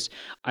initiatives.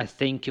 I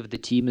think if the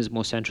team is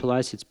more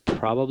centralized, it's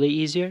probably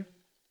easier.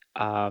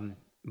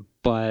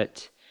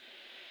 But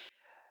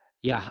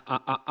yeah,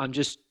 I'm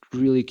just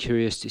really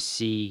curious to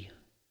see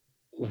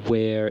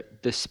where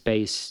the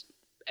space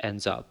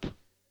ends up.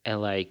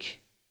 And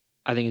like,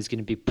 I think it's going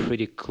to be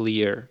pretty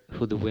clear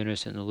who the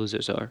winners and the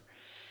losers are.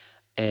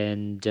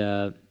 And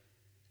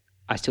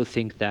I still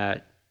think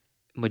that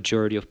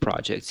majority of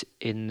projects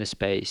in the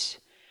space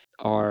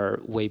are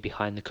way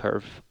behind the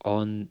curve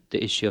on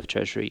the issue of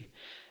treasury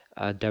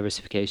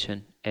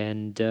diversification.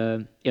 And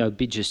it'd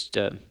be just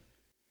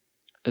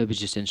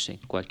interesting.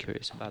 Quite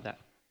curious about that.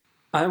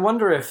 I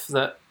wonder if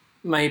that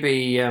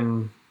maybe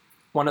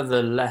one of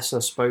the lesser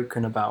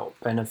spoken about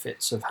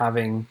benefits of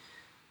having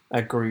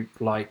a group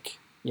like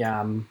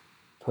Yam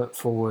put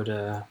forward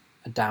a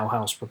DAO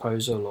House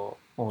proposal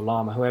or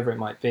Llama, whoever it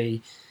might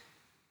be,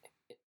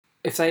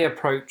 if they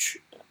approach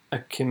a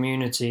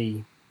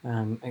community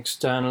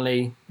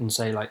externally and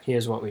say, like,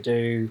 here's what we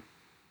do,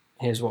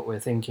 here's what we're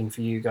thinking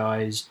for you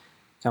guys,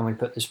 can we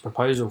put this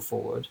proposal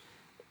forward?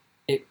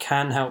 It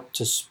can help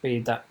to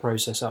speed that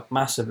process up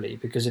massively,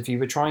 because if you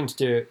were trying to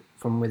do it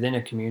from within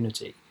a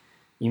community,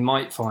 you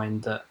might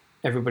find that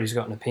everybody's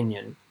got an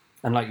opinion.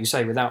 And like you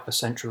say, without a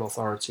central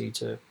authority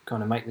to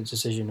kind of make the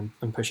decision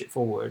and push it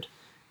forward,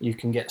 you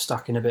can get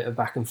stuck in a bit of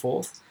back and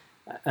forth.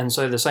 And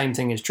so the same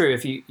thing is true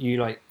if you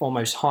like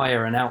almost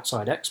hire an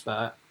outside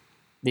expert.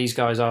 These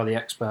guys are the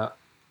experts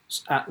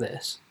at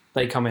this.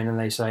 They come in and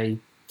they say,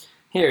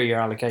 here are your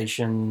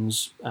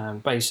allocations,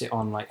 base it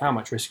on like how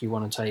much risk you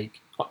want to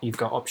take. You've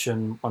got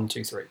option 1,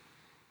 2, 3,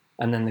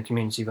 and then the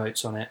community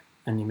votes on it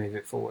and you move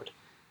it forward.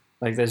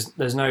 Like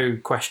there's no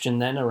question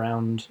then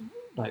around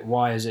like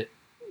why is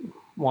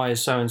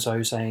so and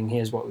so saying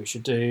here's what we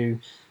should do,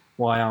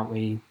 why aren't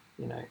we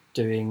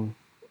doing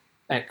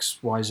X,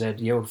 Y, Z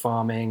yield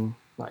farming,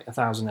 like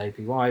 1,000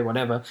 APY,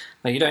 whatever.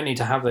 Like you don't need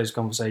to have those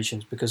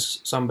conversations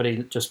because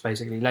somebody just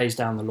basically lays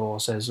down the law,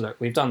 says, look,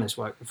 we've done this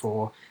work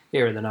before.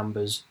 Here are the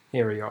numbers.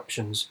 Here are your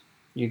options.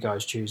 You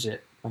guys choose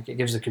it. Like it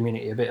gives the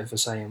community a bit of a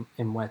say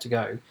in where to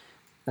go,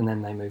 and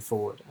then they move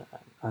forward.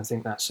 I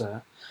think that's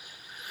a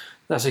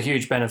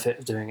huge benefit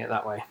of doing it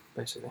that way,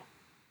 basically.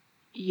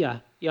 Yeah,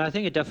 I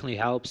think it definitely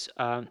helps.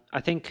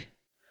 I think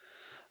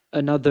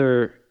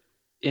another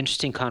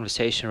interesting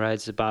conversation, right,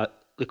 is about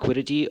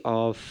liquidity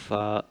of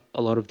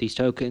a lot of these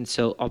tokens.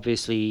 So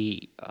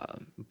obviously,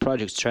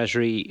 Project's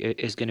treasury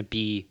is going to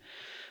be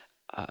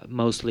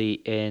mostly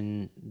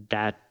in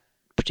that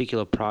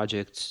particular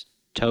project's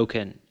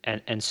token,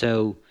 and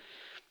so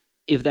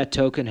if that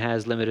token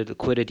has limited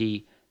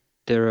liquidity,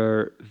 there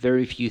are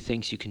very few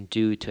things you can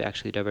do to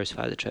actually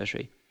diversify the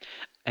treasury,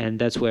 and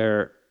that's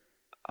where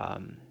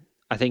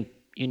I think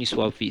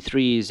Uniswap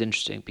v3 is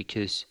interesting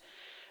because,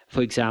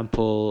 for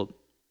example,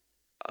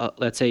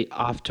 let's say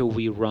after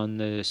we run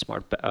the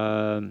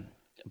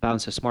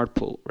Balancer smart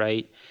pool,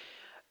 right?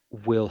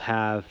 We'll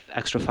have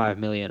extra 5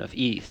 million of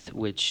ETH,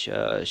 which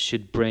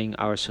should bring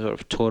our sort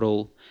of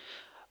total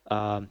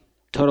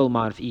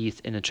amount of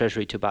ETH in the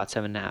treasury to about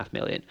 7.5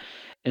 million.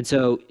 And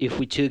so if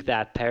we took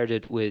that, paired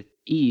it with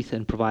ETH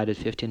and provided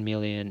 15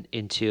 million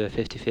into a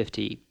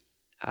 50-50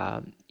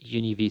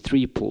 Uni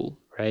v3 pool,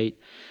 right?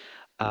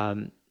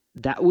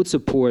 That would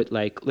support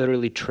like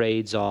literally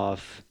trades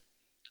of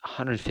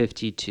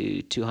 150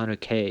 to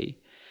 200K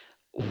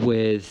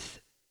with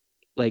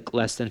like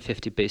less than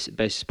 50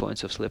 basis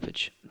points of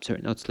slippage.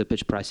 Sorry, not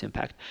slippage, price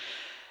impact.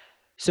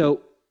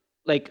 So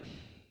like,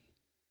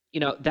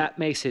 that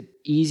makes it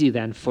easy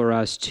then for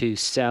us to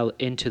sell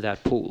into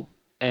that pool.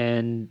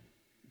 And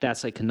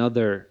that's like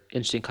another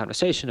interesting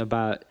conversation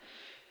about,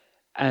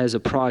 as a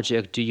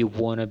project, do you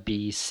want to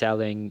be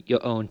selling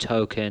your own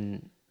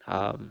token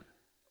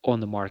on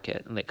the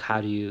market? And like,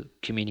 how do you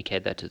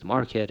communicate that to the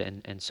market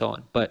and so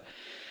on? But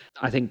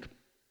I think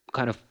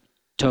kind of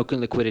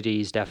token liquidity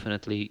is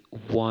definitely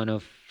one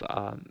of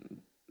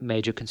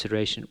major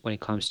consideration when it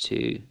comes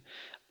to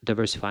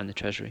diversifying the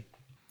treasury.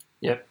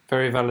 Yep,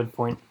 very valid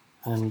point.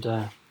 And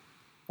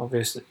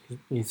obviously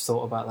you've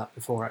thought about that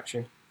before,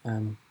 actually.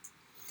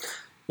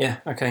 Yeah,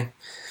 okay.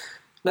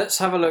 Let's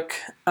have a look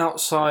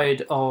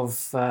outside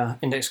of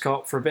Index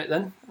Corp for a bit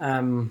then.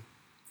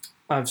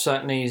 I've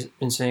certainly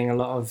been seeing a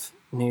lot of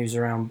news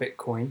around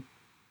Bitcoin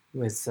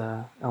with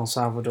El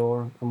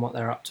Salvador and what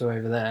they're up to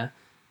over there.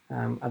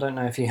 I don't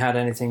know if you had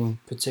anything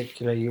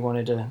particular you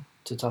wanted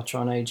to touch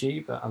on,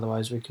 AG, but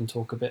otherwise we can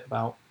talk a bit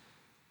about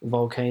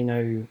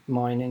volcano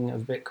mining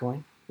of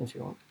Bitcoin if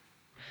you want.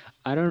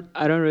 I don't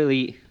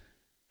really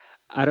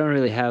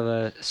have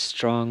a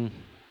strong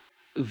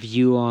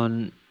view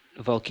on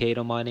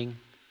volcano mining.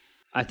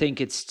 I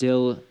think it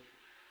still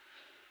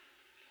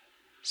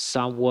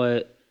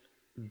somewhat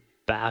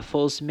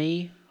baffles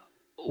me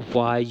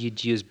why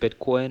you'd use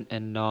Bitcoin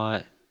and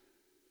not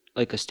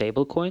like a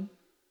stable coin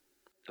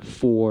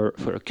for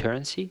a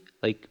currency,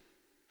 like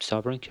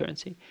sovereign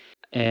currency.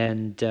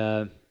 And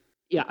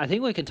I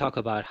think we can talk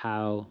about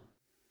how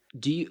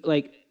do you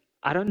like.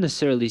 I don't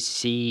necessarily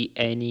see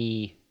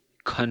any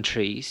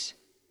countries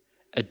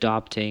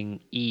adopting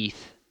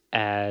ETH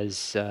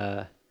as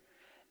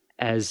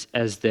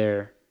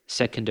their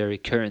secondary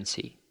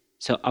currency.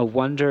 So I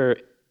wonder,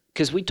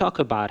 because we talk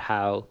about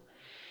how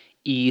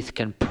ETH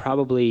can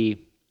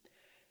probably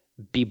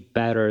be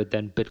better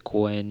than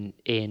Bitcoin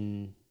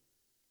in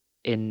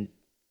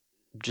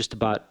just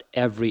about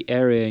every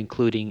area,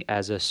 including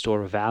as a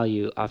store of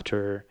value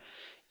after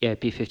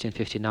EIP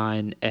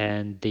 1559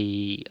 and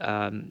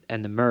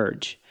the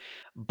merge.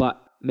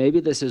 But maybe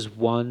this is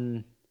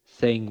one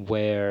thing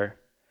where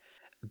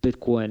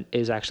Bitcoin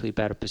is actually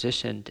better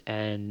positioned,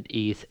 and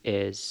ETH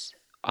is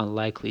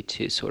unlikely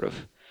to sort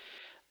of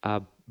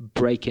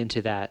break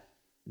into that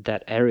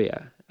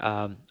area,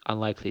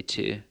 unlikely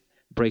to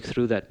break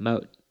through that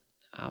moat.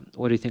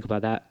 What do you think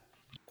about that?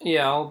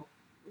 Yeah, I'll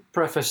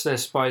preface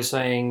this by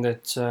saying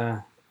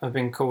that I've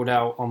been called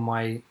out on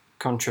my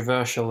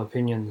controversial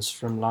opinions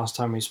from last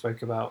time we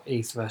spoke about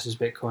ETH versus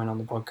Bitcoin on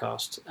the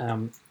podcast.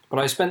 But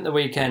I spent the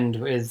weekend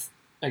with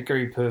a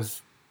group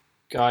of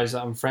guys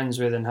that I'm friends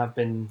with and have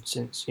been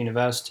since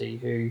university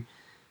who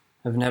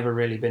have never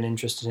really been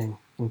interested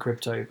in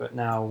crypto, but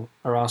now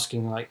are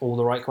asking like all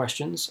the right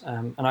questions.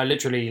 And I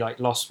literally like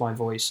lost my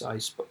voice. I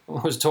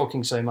was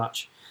talking so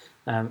much.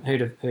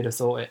 Who'd have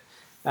thought it?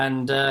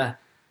 And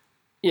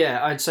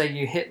yeah, I'd say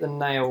you hit the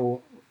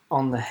nail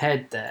on the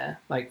head there.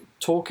 Like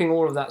talking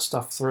all of that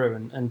stuff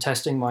through and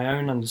testing my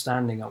own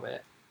understanding of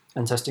it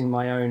and testing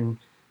my own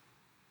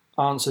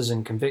answers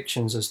and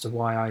convictions as to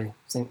why I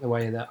think the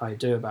way that I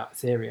do about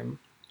Ethereum.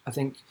 I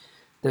think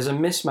there's a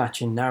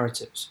mismatch in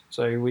narratives.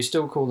 So we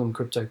still call them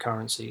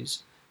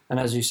cryptocurrencies. And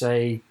as you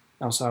say,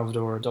 El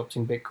Salvador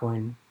adopting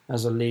Bitcoin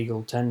as a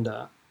legal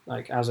tender,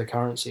 like as a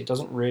currency, it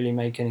doesn't really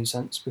make any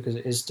sense because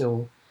it is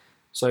still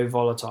so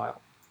volatile.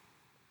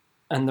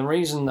 And the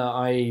reason that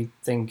I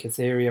think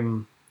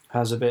Ethereum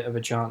has a bit of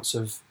a chance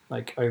of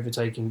like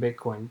overtaking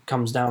Bitcoin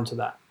comes down to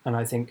that. And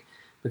I think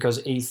because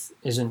ETH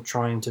isn't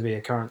trying to be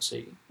a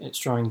currency, it's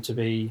trying to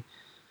be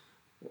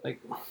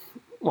like,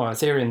 well,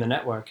 Ethereum, the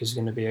network, is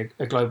going to be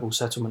a global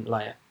settlement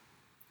layer.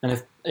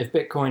 And if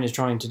Bitcoin is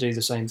trying to do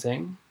the same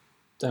thing,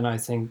 then I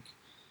think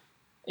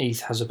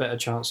ETH has a better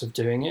chance of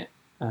doing it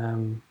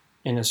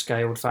in a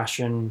scaled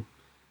fashion,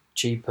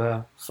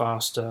 cheaper,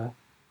 faster,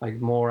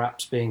 like more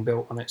apps being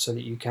built on it so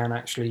that you can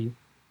actually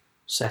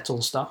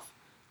settle stuff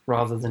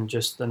rather than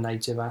just the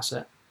native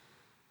asset.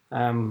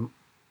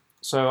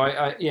 So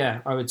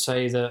I would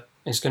say that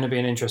it's going to be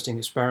an interesting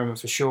experiment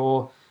for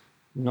sure.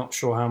 Not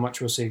sure how much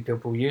we'll see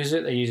people use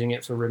it. They're using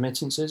it for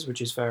remittances,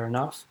 which is fair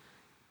enough.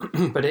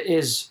 But it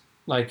is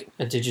like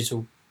a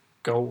digital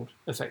gold,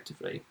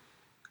 effectively.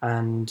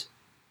 And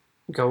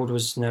gold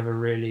was never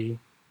really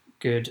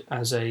good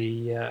as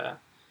a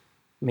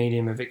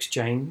medium of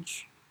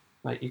exchange.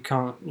 Like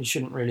you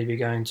shouldn't really be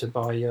going to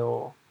buy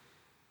your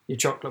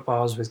chocolate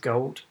bars with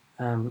gold.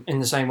 In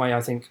the same way,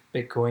 I think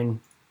Bitcoin.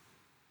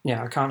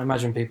 Yeah, I can't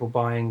imagine people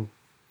buying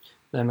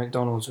their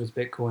McDonald's with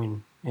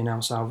Bitcoin in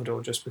El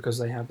Salvador just because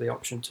they have the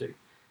option to.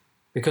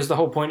 Because the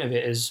whole point of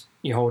it is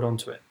you hold on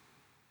to it.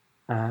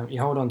 You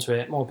hold on to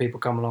it, more people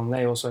come along,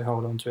 they also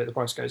hold on to it, the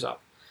price goes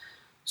up.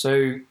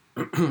 So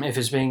if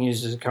it's being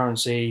used as a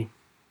currency,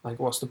 like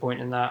what's the point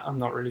in that? I'm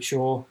not really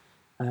sure.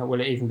 Will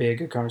it even be a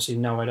good currency?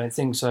 No, I don't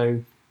think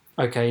so.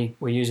 Okay,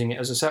 we're using it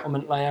as a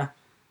settlement layer.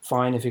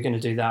 Fine, if you're going to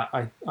do that,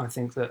 I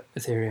think that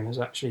Ethereum is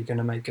actually going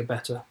to make a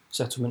better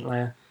settlement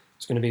layer.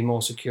 It's going to be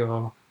more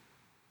secure.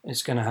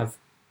 It's going to have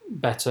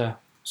better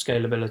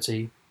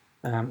scalability,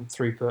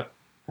 throughput,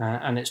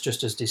 and it's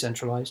just as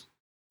decentralized.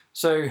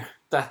 So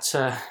that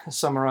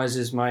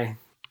summarizes my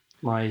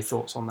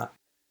thoughts on that.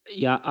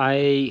 Yeah,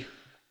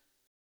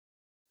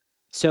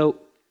 so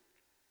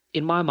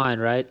in my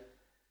mind, right?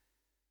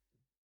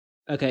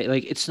 Okay,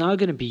 like it's not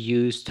going to be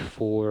used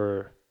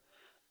for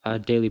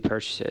daily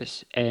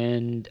purchases,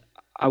 and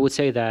I would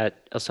say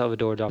that El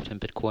Salvador adopting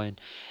Bitcoin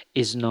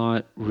is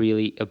not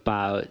really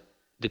about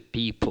the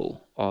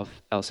people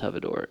of El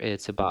Salvador.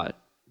 It's about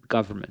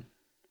government,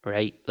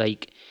 right?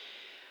 Like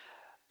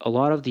a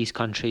lot of these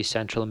countries,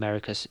 Central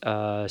America,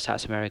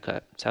 South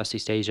America,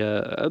 Southeast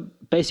Asia,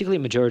 basically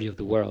majority of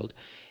the world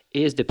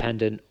is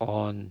dependent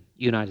on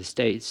United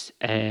States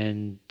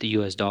and the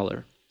US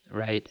dollar,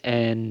 right?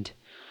 And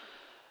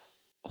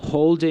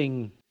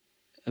holding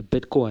a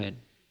Bitcoin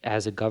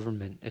as a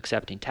government,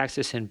 accepting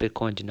taxes in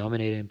Bitcoin,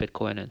 denominated in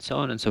Bitcoin, and so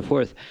on and so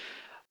forth,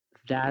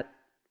 that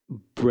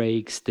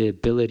breaks the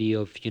ability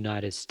of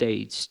United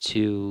States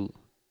to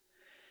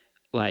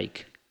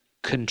like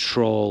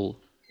control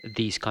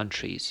these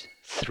countries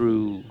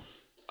through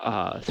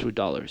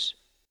dollars.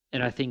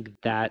 And I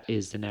think that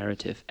is the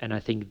narrative, and I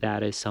think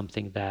that is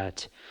something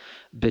that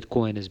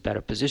Bitcoin is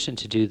better positioned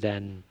to do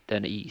than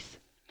ETH.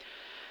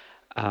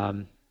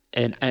 And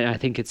I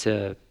think it's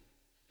a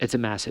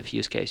massive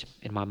use case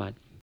in my mind.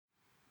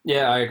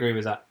 Yeah, I agree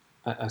with that.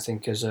 I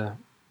think as a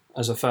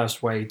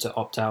first way to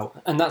opt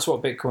out, and that's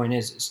what Bitcoin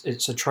is.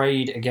 It's a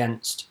trade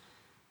against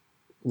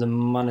the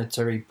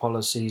monetary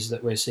policies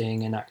that we're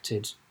seeing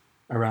enacted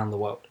around the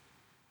world.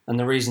 And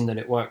the reason that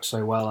it works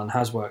so well and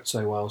has worked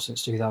so well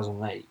since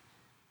 2008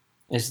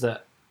 is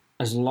that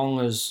as long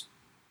as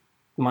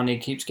money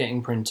keeps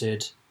getting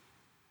printed,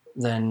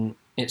 then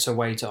it's a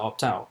way to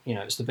opt out.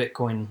 It's the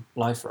Bitcoin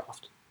life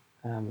raft.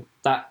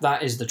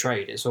 That is the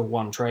trade. It's all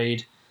one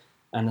trade.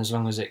 and as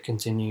long as it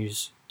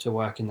continues to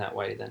work in that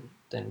way,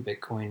 then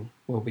Bitcoin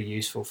will be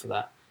useful for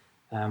that.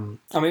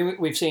 I mean,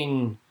 we've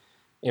seen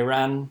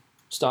Iran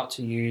start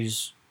to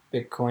use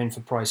Bitcoin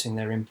for pricing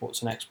their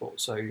imports and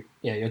exports. So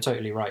yeah, you're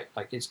totally right.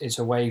 Like it's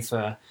a way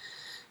for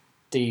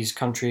these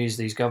countries,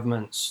 these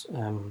governments,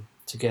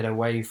 to get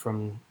away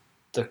from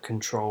the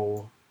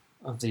control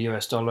of the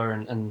US dollar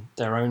and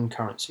their own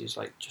currencies,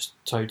 like just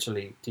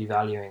totally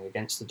devaluing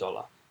against the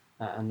dollar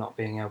and not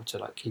being able to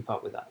like keep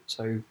up with that.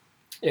 So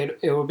it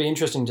will be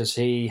interesting to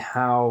see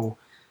how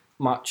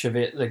much of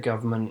it the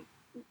government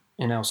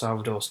in El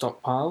Salvador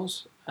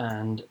stockpiles,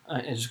 and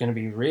it's going to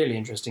be really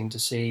interesting to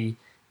see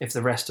if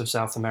the rest of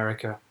South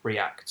America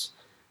reacts.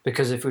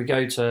 Because if we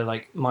go to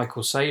like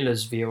Michael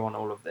Saylor's view on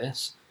all of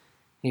this,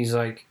 he's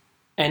like,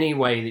 any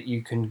way that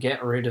you can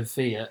get rid of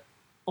fiat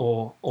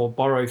or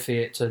borrow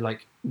fiat to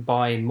like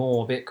buy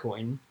more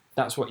Bitcoin,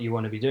 that's what you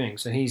want to be doing.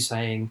 So he's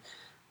saying,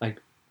 like,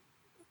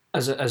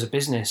 as a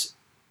business,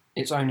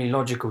 it's only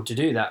logical to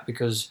do that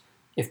because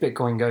if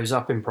Bitcoin goes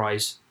up in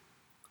price,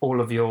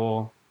 all of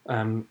your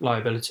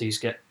liabilities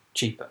get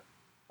cheaper,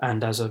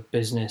 and as a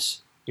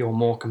business, you're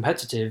more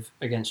competitive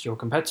against your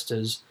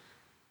competitors.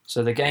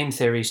 So the game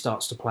theory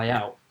starts to play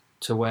out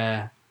to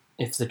where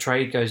if the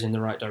trade goes in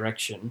the right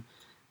direction,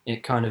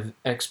 it kind of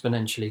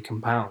exponentially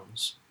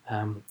compounds.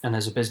 And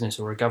as a business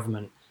or a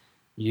government,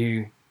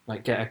 you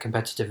like get a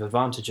competitive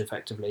advantage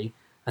effectively,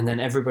 and then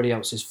everybody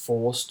else is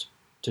forced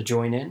to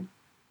join in,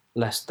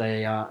 lest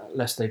they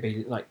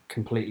be like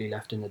completely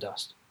left in the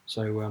dust.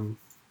 So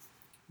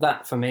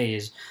that for me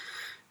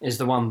is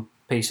the one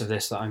piece of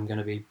this that I'm going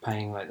to be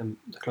paying like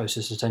the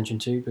closest attention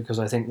to, because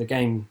I think the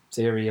game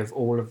theory of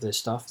all of this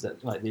stuff,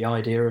 that like the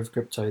idea of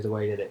crypto, the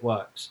way that it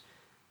works,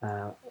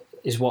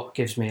 is what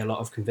gives me a lot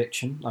of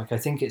conviction. Like I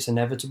think it's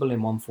inevitable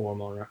in one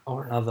form or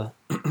another.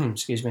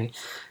 Excuse me.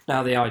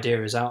 Now the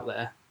idea is out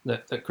there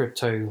that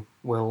crypto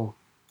will,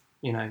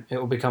 it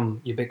will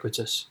become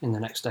ubiquitous in the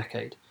next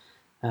decade.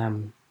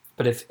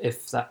 But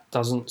if that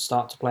doesn't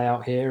start to play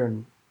out here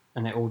and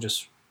it all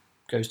just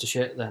goes to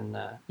shit, then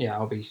yeah,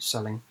 I'll be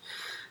selling.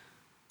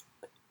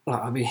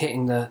 Like I'll be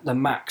hitting the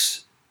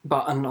max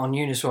button on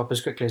Uniswap as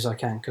quickly as I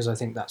can, because I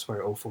think that's where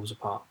it all falls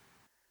apart.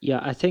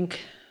 Yeah, I think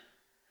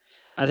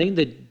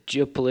the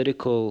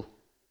geopolitical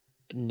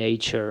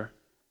nature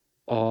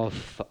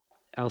of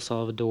El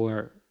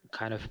Salvador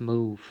kind of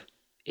move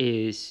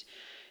is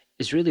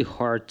is really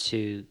hard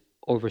to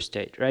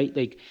overstate, right?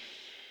 Like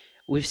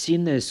we've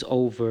seen this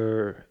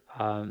over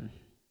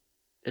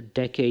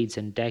decades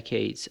and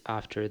decades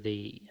after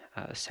the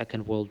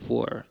Second World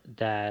War,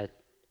 that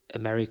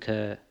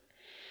America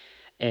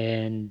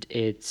and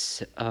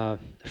its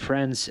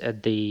friends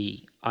at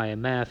the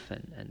IMF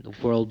and the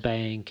World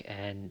Bank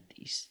and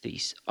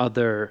these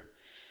other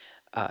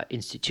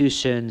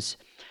institutions,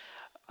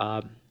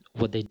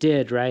 what they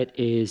did, right,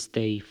 is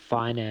they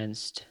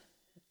financed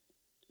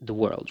the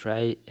world,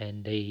 right,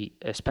 and they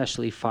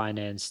especially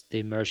financed the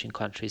emerging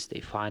countries. They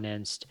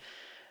financed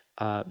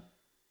uh,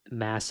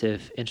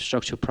 massive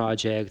infrastructure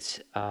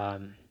projects,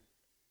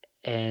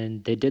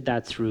 and they did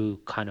that through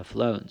kind of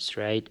loans,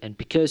 right? And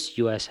because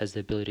U.S. has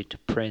the ability to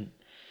print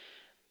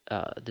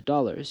the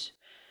dollars,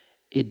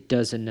 it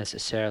doesn't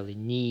necessarily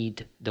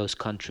need those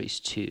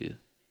countries to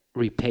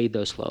repay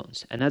those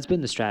loans. And that's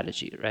been the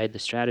strategy, right? The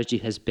strategy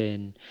has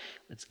been,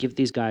 let's give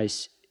these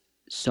guys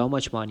so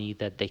much money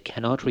that they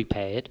cannot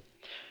repay it.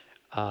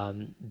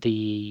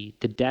 The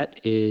debt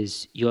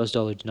is US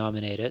dollar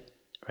denominated,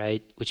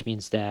 right? Which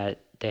means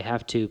that they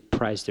have to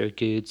price their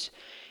goods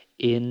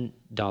in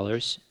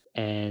dollars,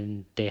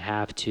 and they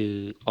have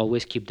to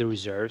always keep the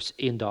reserves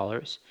in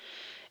dollars,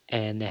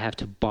 and they have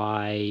to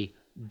buy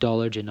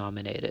dollar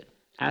denominated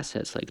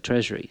assets like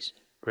treasuries,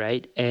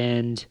 right?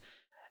 And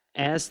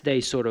as they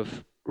sort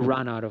of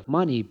run out of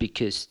money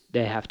because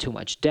they have too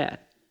much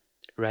debt,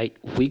 right?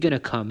 We're going to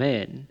come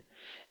in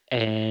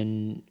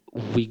and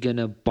we're going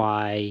to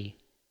buy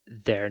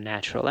their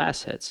natural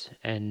assets.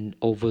 And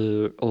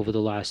over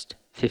the last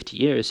 50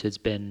 years, it's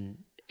been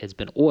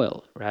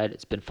oil, right?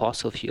 It's been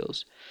fossil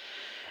fuels.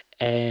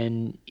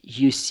 And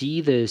you see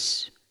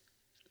this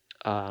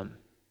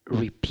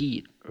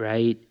repeat,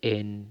 right,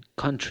 in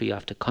country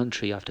after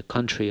country after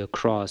country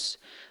across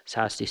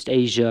Southeast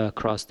Asia,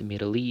 across the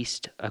Middle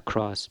East,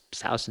 across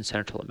South and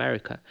Central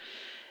America.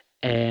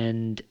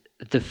 And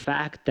the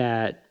fact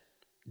that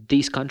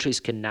these countries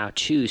can now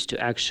choose to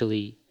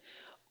actually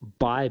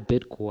buy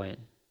Bitcoin,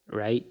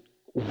 right,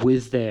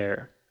 with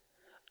their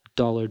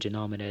dollar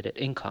denominated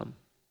income.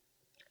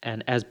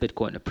 And as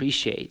Bitcoin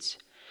appreciates,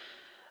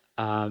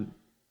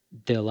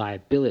 their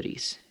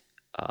liabilities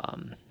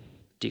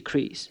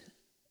decrease,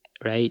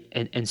 right?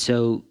 And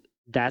so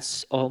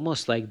that's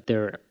almost like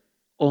their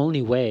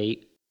only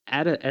way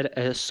at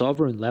a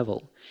sovereign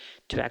level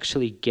to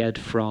actually get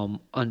from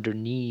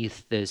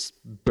underneath this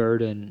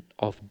burden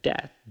of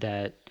debt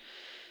that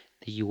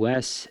the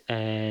US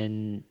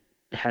and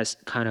has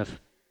kind of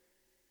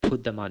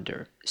put them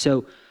under.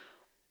 So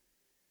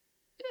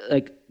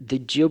like the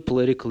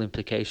geopolitical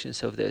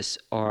implications of this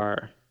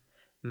are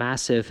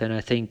massive, and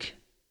I think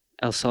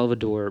El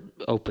Salvador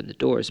opened the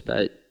doors,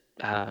 but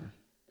um,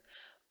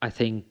 I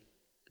think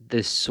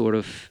this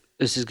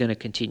is going to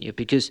continue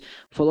because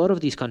for a lot of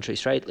these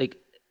countries, right? Like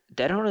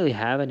they don't really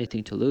have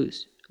anything to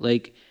lose.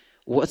 Like,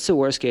 what's the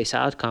worst case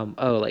outcome?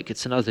 Oh, like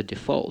it's another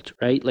default,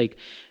 right? Like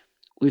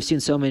we've seen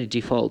so many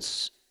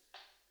defaults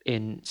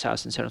in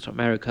South and Central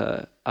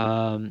America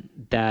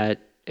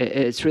that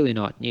it's really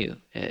not new.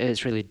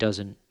 It really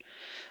doesn't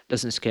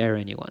scare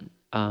anyone.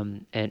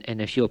 And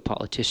if you're a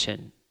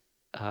politician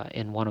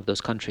in one of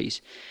those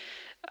countries,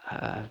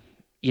 uh,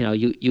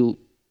 you'll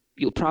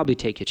probably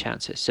take your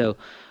chances. So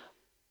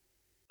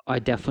I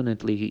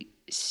definitely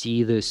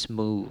see this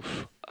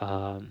move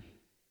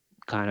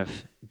kind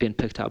of being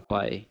picked up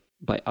by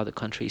other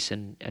countries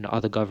and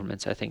other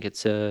governments. I think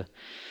it's a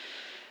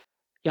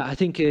yeah. I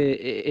think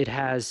it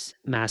has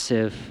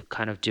massive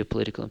kind of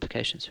geopolitical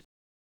implications.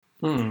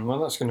 Well,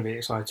 that's going to be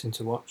exciting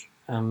to watch.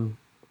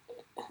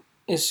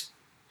 It's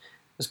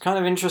it's kind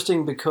of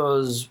interesting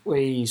because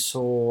we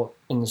saw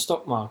in the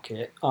stock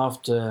market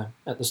at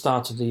the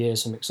start of the year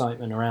some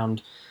excitement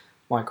around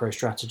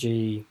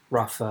MicroStrategy,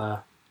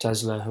 Ruffer,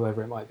 Tesla,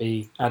 whoever it might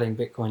be, adding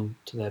Bitcoin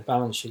to their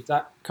balance sheet.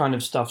 That kind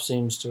of stuff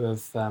seems to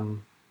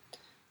have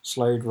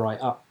slowed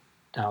right up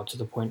now to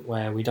the point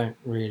where we don't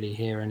really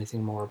hear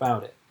anything more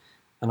about it.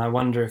 And I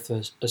wonder if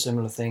a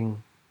similar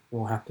thing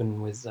will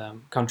happen with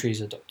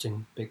countries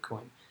adopting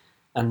Bitcoin.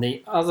 And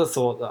the other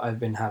thought that I've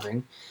been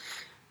having,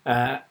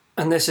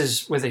 and this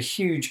is with a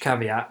huge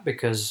caveat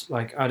because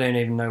like I don't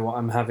even know what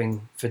I'm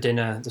having for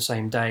dinner the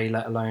same day,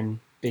 let alone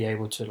be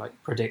able to like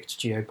predict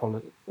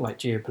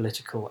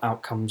geopolitical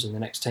outcomes in the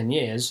next 10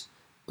 years.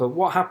 But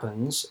what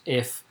happens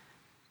if,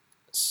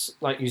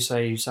 like you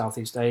say,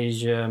 Southeast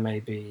Asia,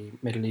 maybe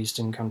Middle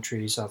Eastern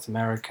countries, South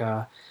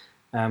America,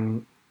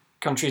 um,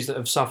 countries that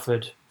have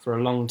suffered for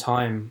a long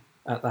time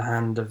at the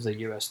hand of the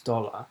US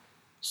dollar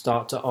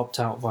start to opt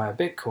out via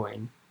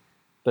Bitcoin?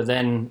 But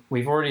then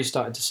we've already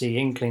started to see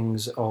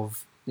inklings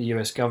of the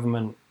US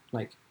government,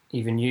 like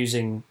even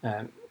using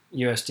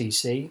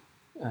USDC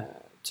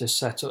to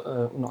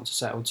settle, not to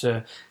settle,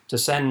 to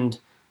send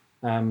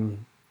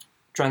um,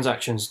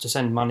 transactions, to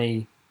send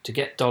money, to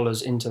get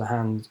dollars into the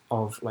hands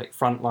of like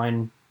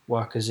frontline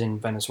workers in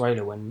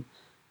Venezuela when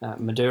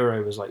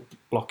Maduro was like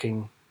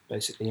blocking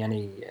basically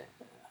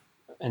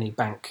any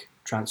bank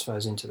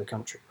transfers into the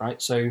country,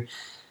 right? So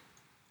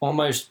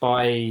almost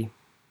by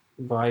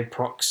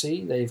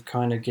proxy, they've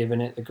kind of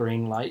given it the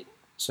green light.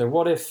 So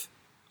what if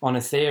on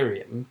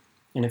Ethereum,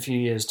 in a few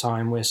years'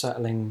 time, we're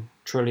settling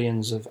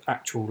trillions of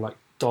actual like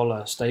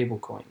dollar stable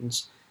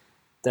coins?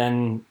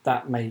 Then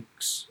that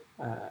makes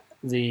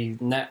the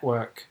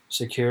network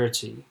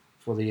security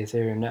for the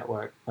Ethereum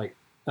network like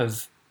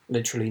of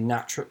literally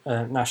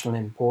national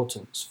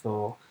importance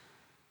for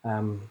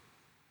um,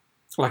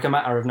 like a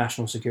matter of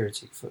national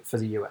security for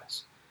the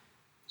US.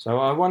 So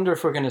I wonder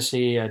if we're going to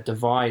see a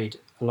divide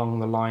along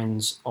the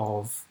lines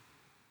of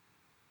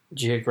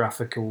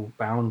geographical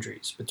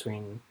boundaries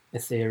between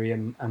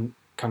Ethereum and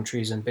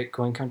countries and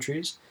Bitcoin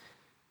countries.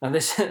 And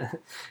this,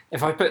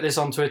 if I put this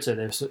on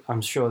Twitter,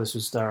 I'm sure this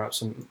would stir up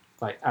some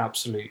like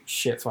absolute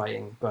shit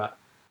fighting. But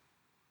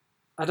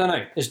I don't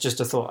know. It's just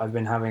a thought I've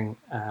been having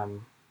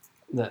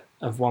that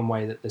of one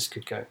way that this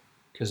could go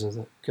because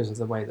of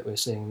the way that we're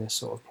seeing this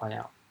sort of play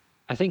out.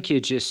 I think you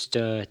just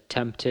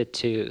tempted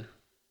to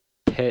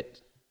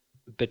pit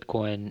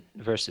Bitcoin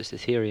versus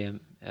Ethereum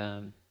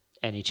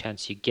any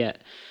chance you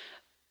get.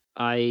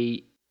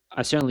 I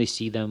I certainly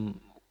see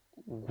them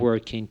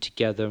working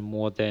together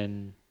more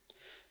than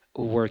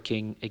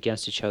working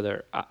against each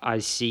other. I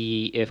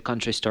see if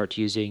countries start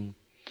using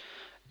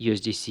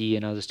USDC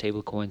and other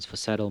stable coins for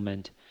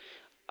settlement,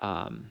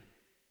 um,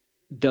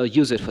 they'll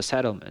use it for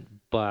settlement,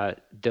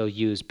 but they'll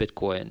use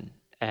Bitcoin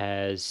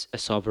as a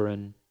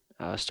sovereign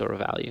store of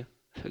value,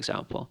 for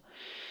example.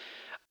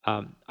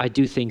 I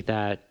do think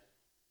that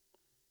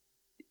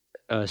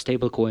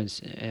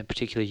stablecoins, and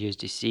particularly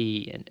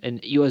USDC and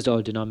US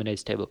dollar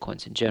denominated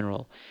stablecoins in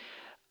general,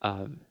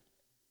 um,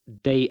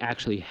 they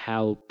actually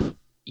help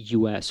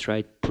US,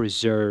 right,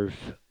 preserve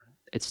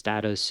its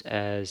status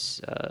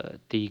as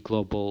the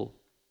global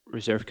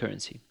reserve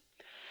currency.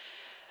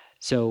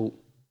 So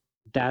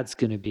that's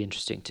going to be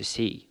interesting to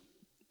see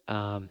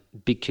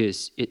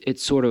because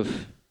it's sort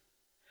of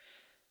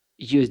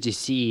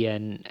USDC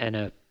and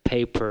a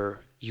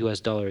paper US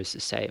dollar is the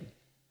same.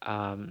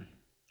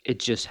 It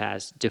just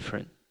has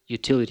different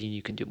utility and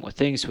you can do more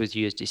things with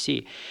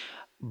USDC,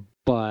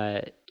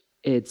 but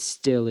it's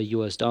still a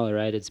US dollar,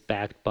 right? It's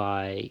backed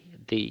by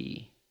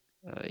the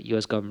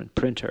US government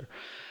printer.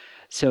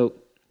 So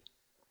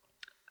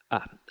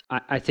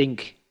I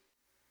think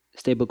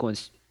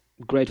stablecoins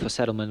great for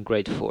settlement,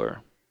 great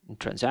for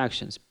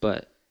transactions,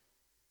 but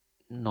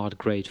not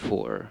great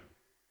for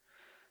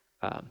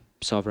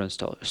sovereign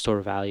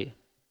store value.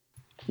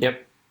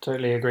 Yep,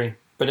 totally agree.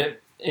 But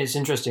it's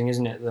interesting,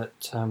 isn't it,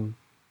 that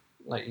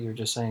like you were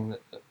just saying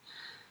that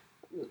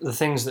the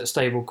things that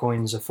stable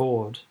coins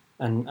afford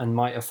and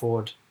might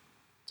afford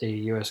the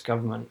US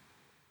government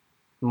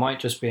might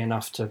just be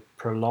enough to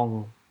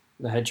prolong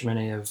the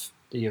hegemony of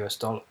the US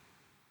dollar.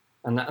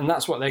 and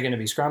that's what they're going to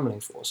be scrambling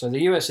for. So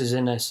the US is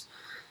in this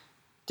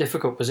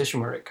difficult position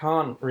where it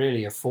can't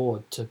really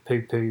afford to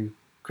poo-poo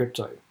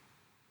crypto,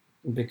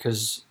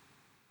 because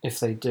if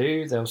they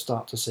do, they'll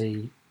start to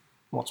see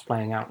what's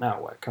playing out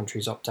now, where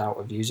countries opt out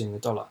of using the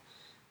dollar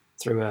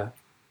through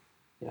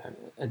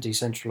a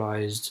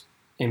decentralized,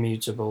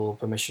 immutable,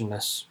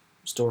 permissionless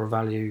store of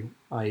value,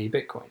 i.e.,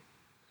 Bitcoin.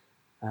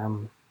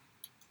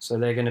 So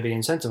they're going to be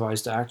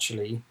incentivized to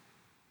actually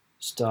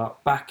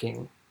start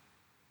backing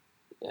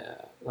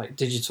like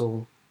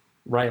digital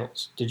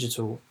rails,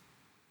 digital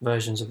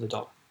versions of the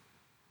dollar.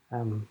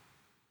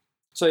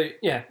 So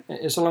yeah,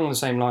 it's along the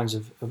same lines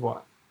of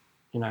what,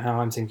 how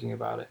I'm thinking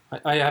about it.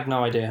 I have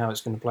no idea how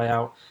it's going to play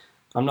out.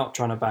 I'm not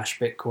trying to bash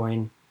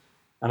Bitcoin.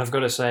 And I've got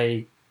to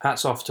say,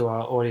 hats off to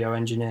our audio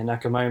engineer,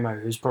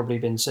 Nakamomo, who's probably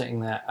been sitting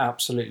there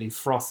absolutely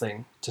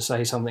frothing to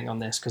say something on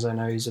this, because I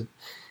know he's a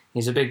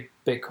big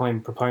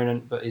Bitcoin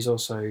proponent, but he's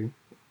also,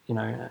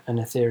 an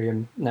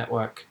Ethereum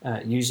network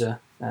user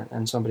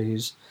and somebody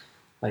who's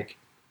like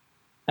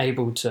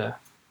able to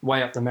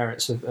weigh up the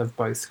merits of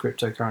both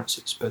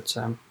cryptocurrencies. But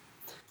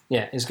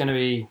yeah, it's going to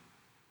be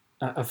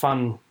a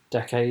fun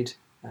decade,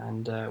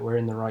 and we're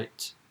in the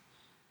right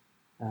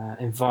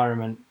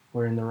environment.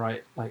 We're in the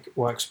right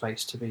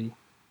workspace to be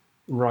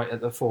right at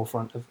the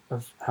forefront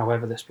of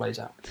however this plays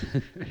out.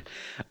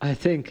 I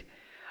think,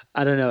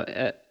 I don't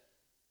know,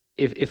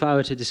 if I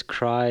were to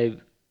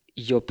describe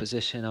your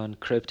position on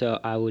crypto,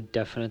 I would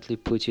definitely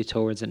put you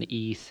towards an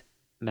ETH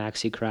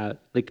maxi crowd.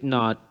 Like,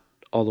 not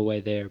all the way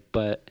there,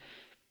 but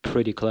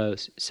pretty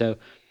close. So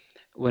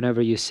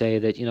whenever you say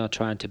that you're not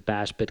trying to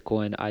bash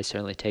Bitcoin, I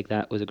certainly take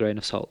that with a grain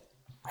of salt.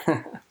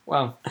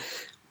 Well,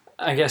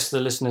 I guess the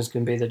listeners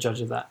can be the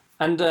judge of that.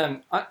 And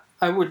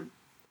I would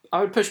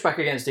push back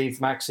against ETH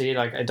maxi.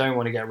 Like, I don't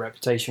want to get a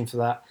reputation for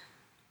that.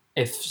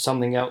 If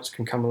something else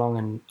can come along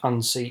and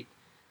unseat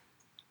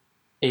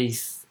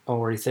ETH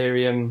or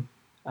Ethereum,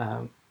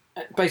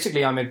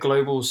 basically I'm a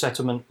global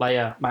settlement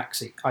layer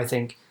maxi. I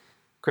think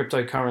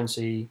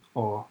cryptocurrency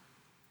or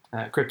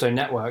crypto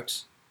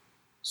networks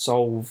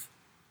solve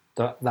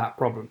that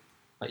problem.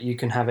 Like, you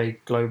can have a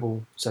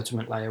global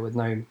settlement layer with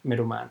no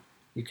middleman.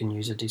 You can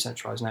use a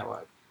decentralized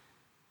network,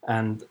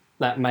 and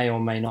that may or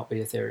may not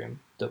be Ethereum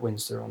that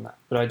wins through on that.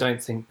 But I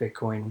don't think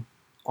Bitcoin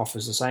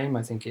offers the same.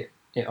 I think it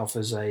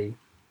offers a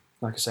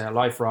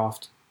life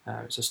raft.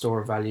 It's a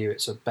store of value.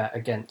 It's a bet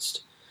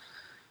against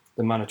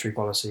the monetary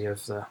policy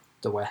of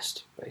the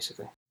West,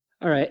 basically.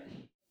 All right.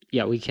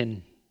 Yeah, we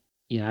can.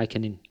 Yeah, I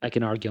can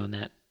argue on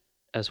that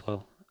as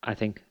well, I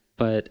think.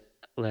 But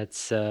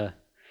let's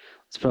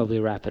probably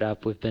wrap it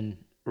up. We've been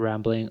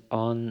rambling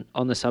on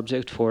the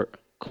subject for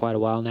quite a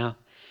while now.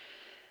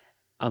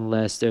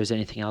 Unless there's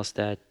anything else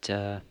that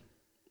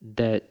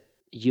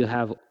you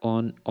have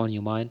on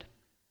your mind,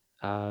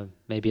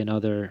 maybe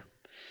another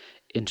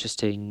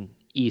interesting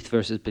ETH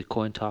versus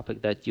Bitcoin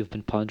topic that you've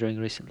been pondering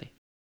recently.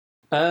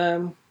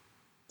 No.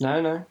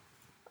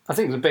 I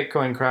think the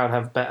Bitcoin crowd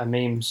have better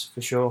memes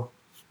for sure.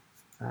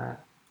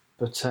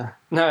 But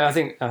no, I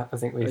think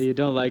we. You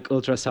don't like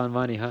ultrasound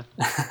money, huh?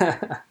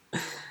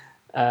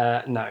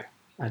 No,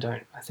 I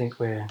don't. I think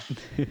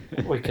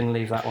we can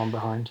leave that one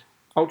behind.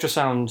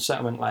 Ultrasound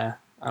settlement layer.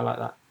 I like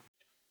that.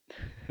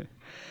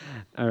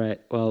 All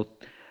right. Well,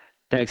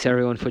 thanks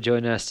everyone for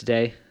joining us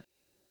today.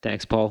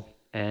 Thanks, Paul.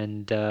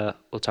 And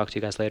we'll talk to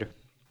you guys later.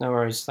 No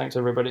worries. Thanks,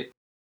 everybody.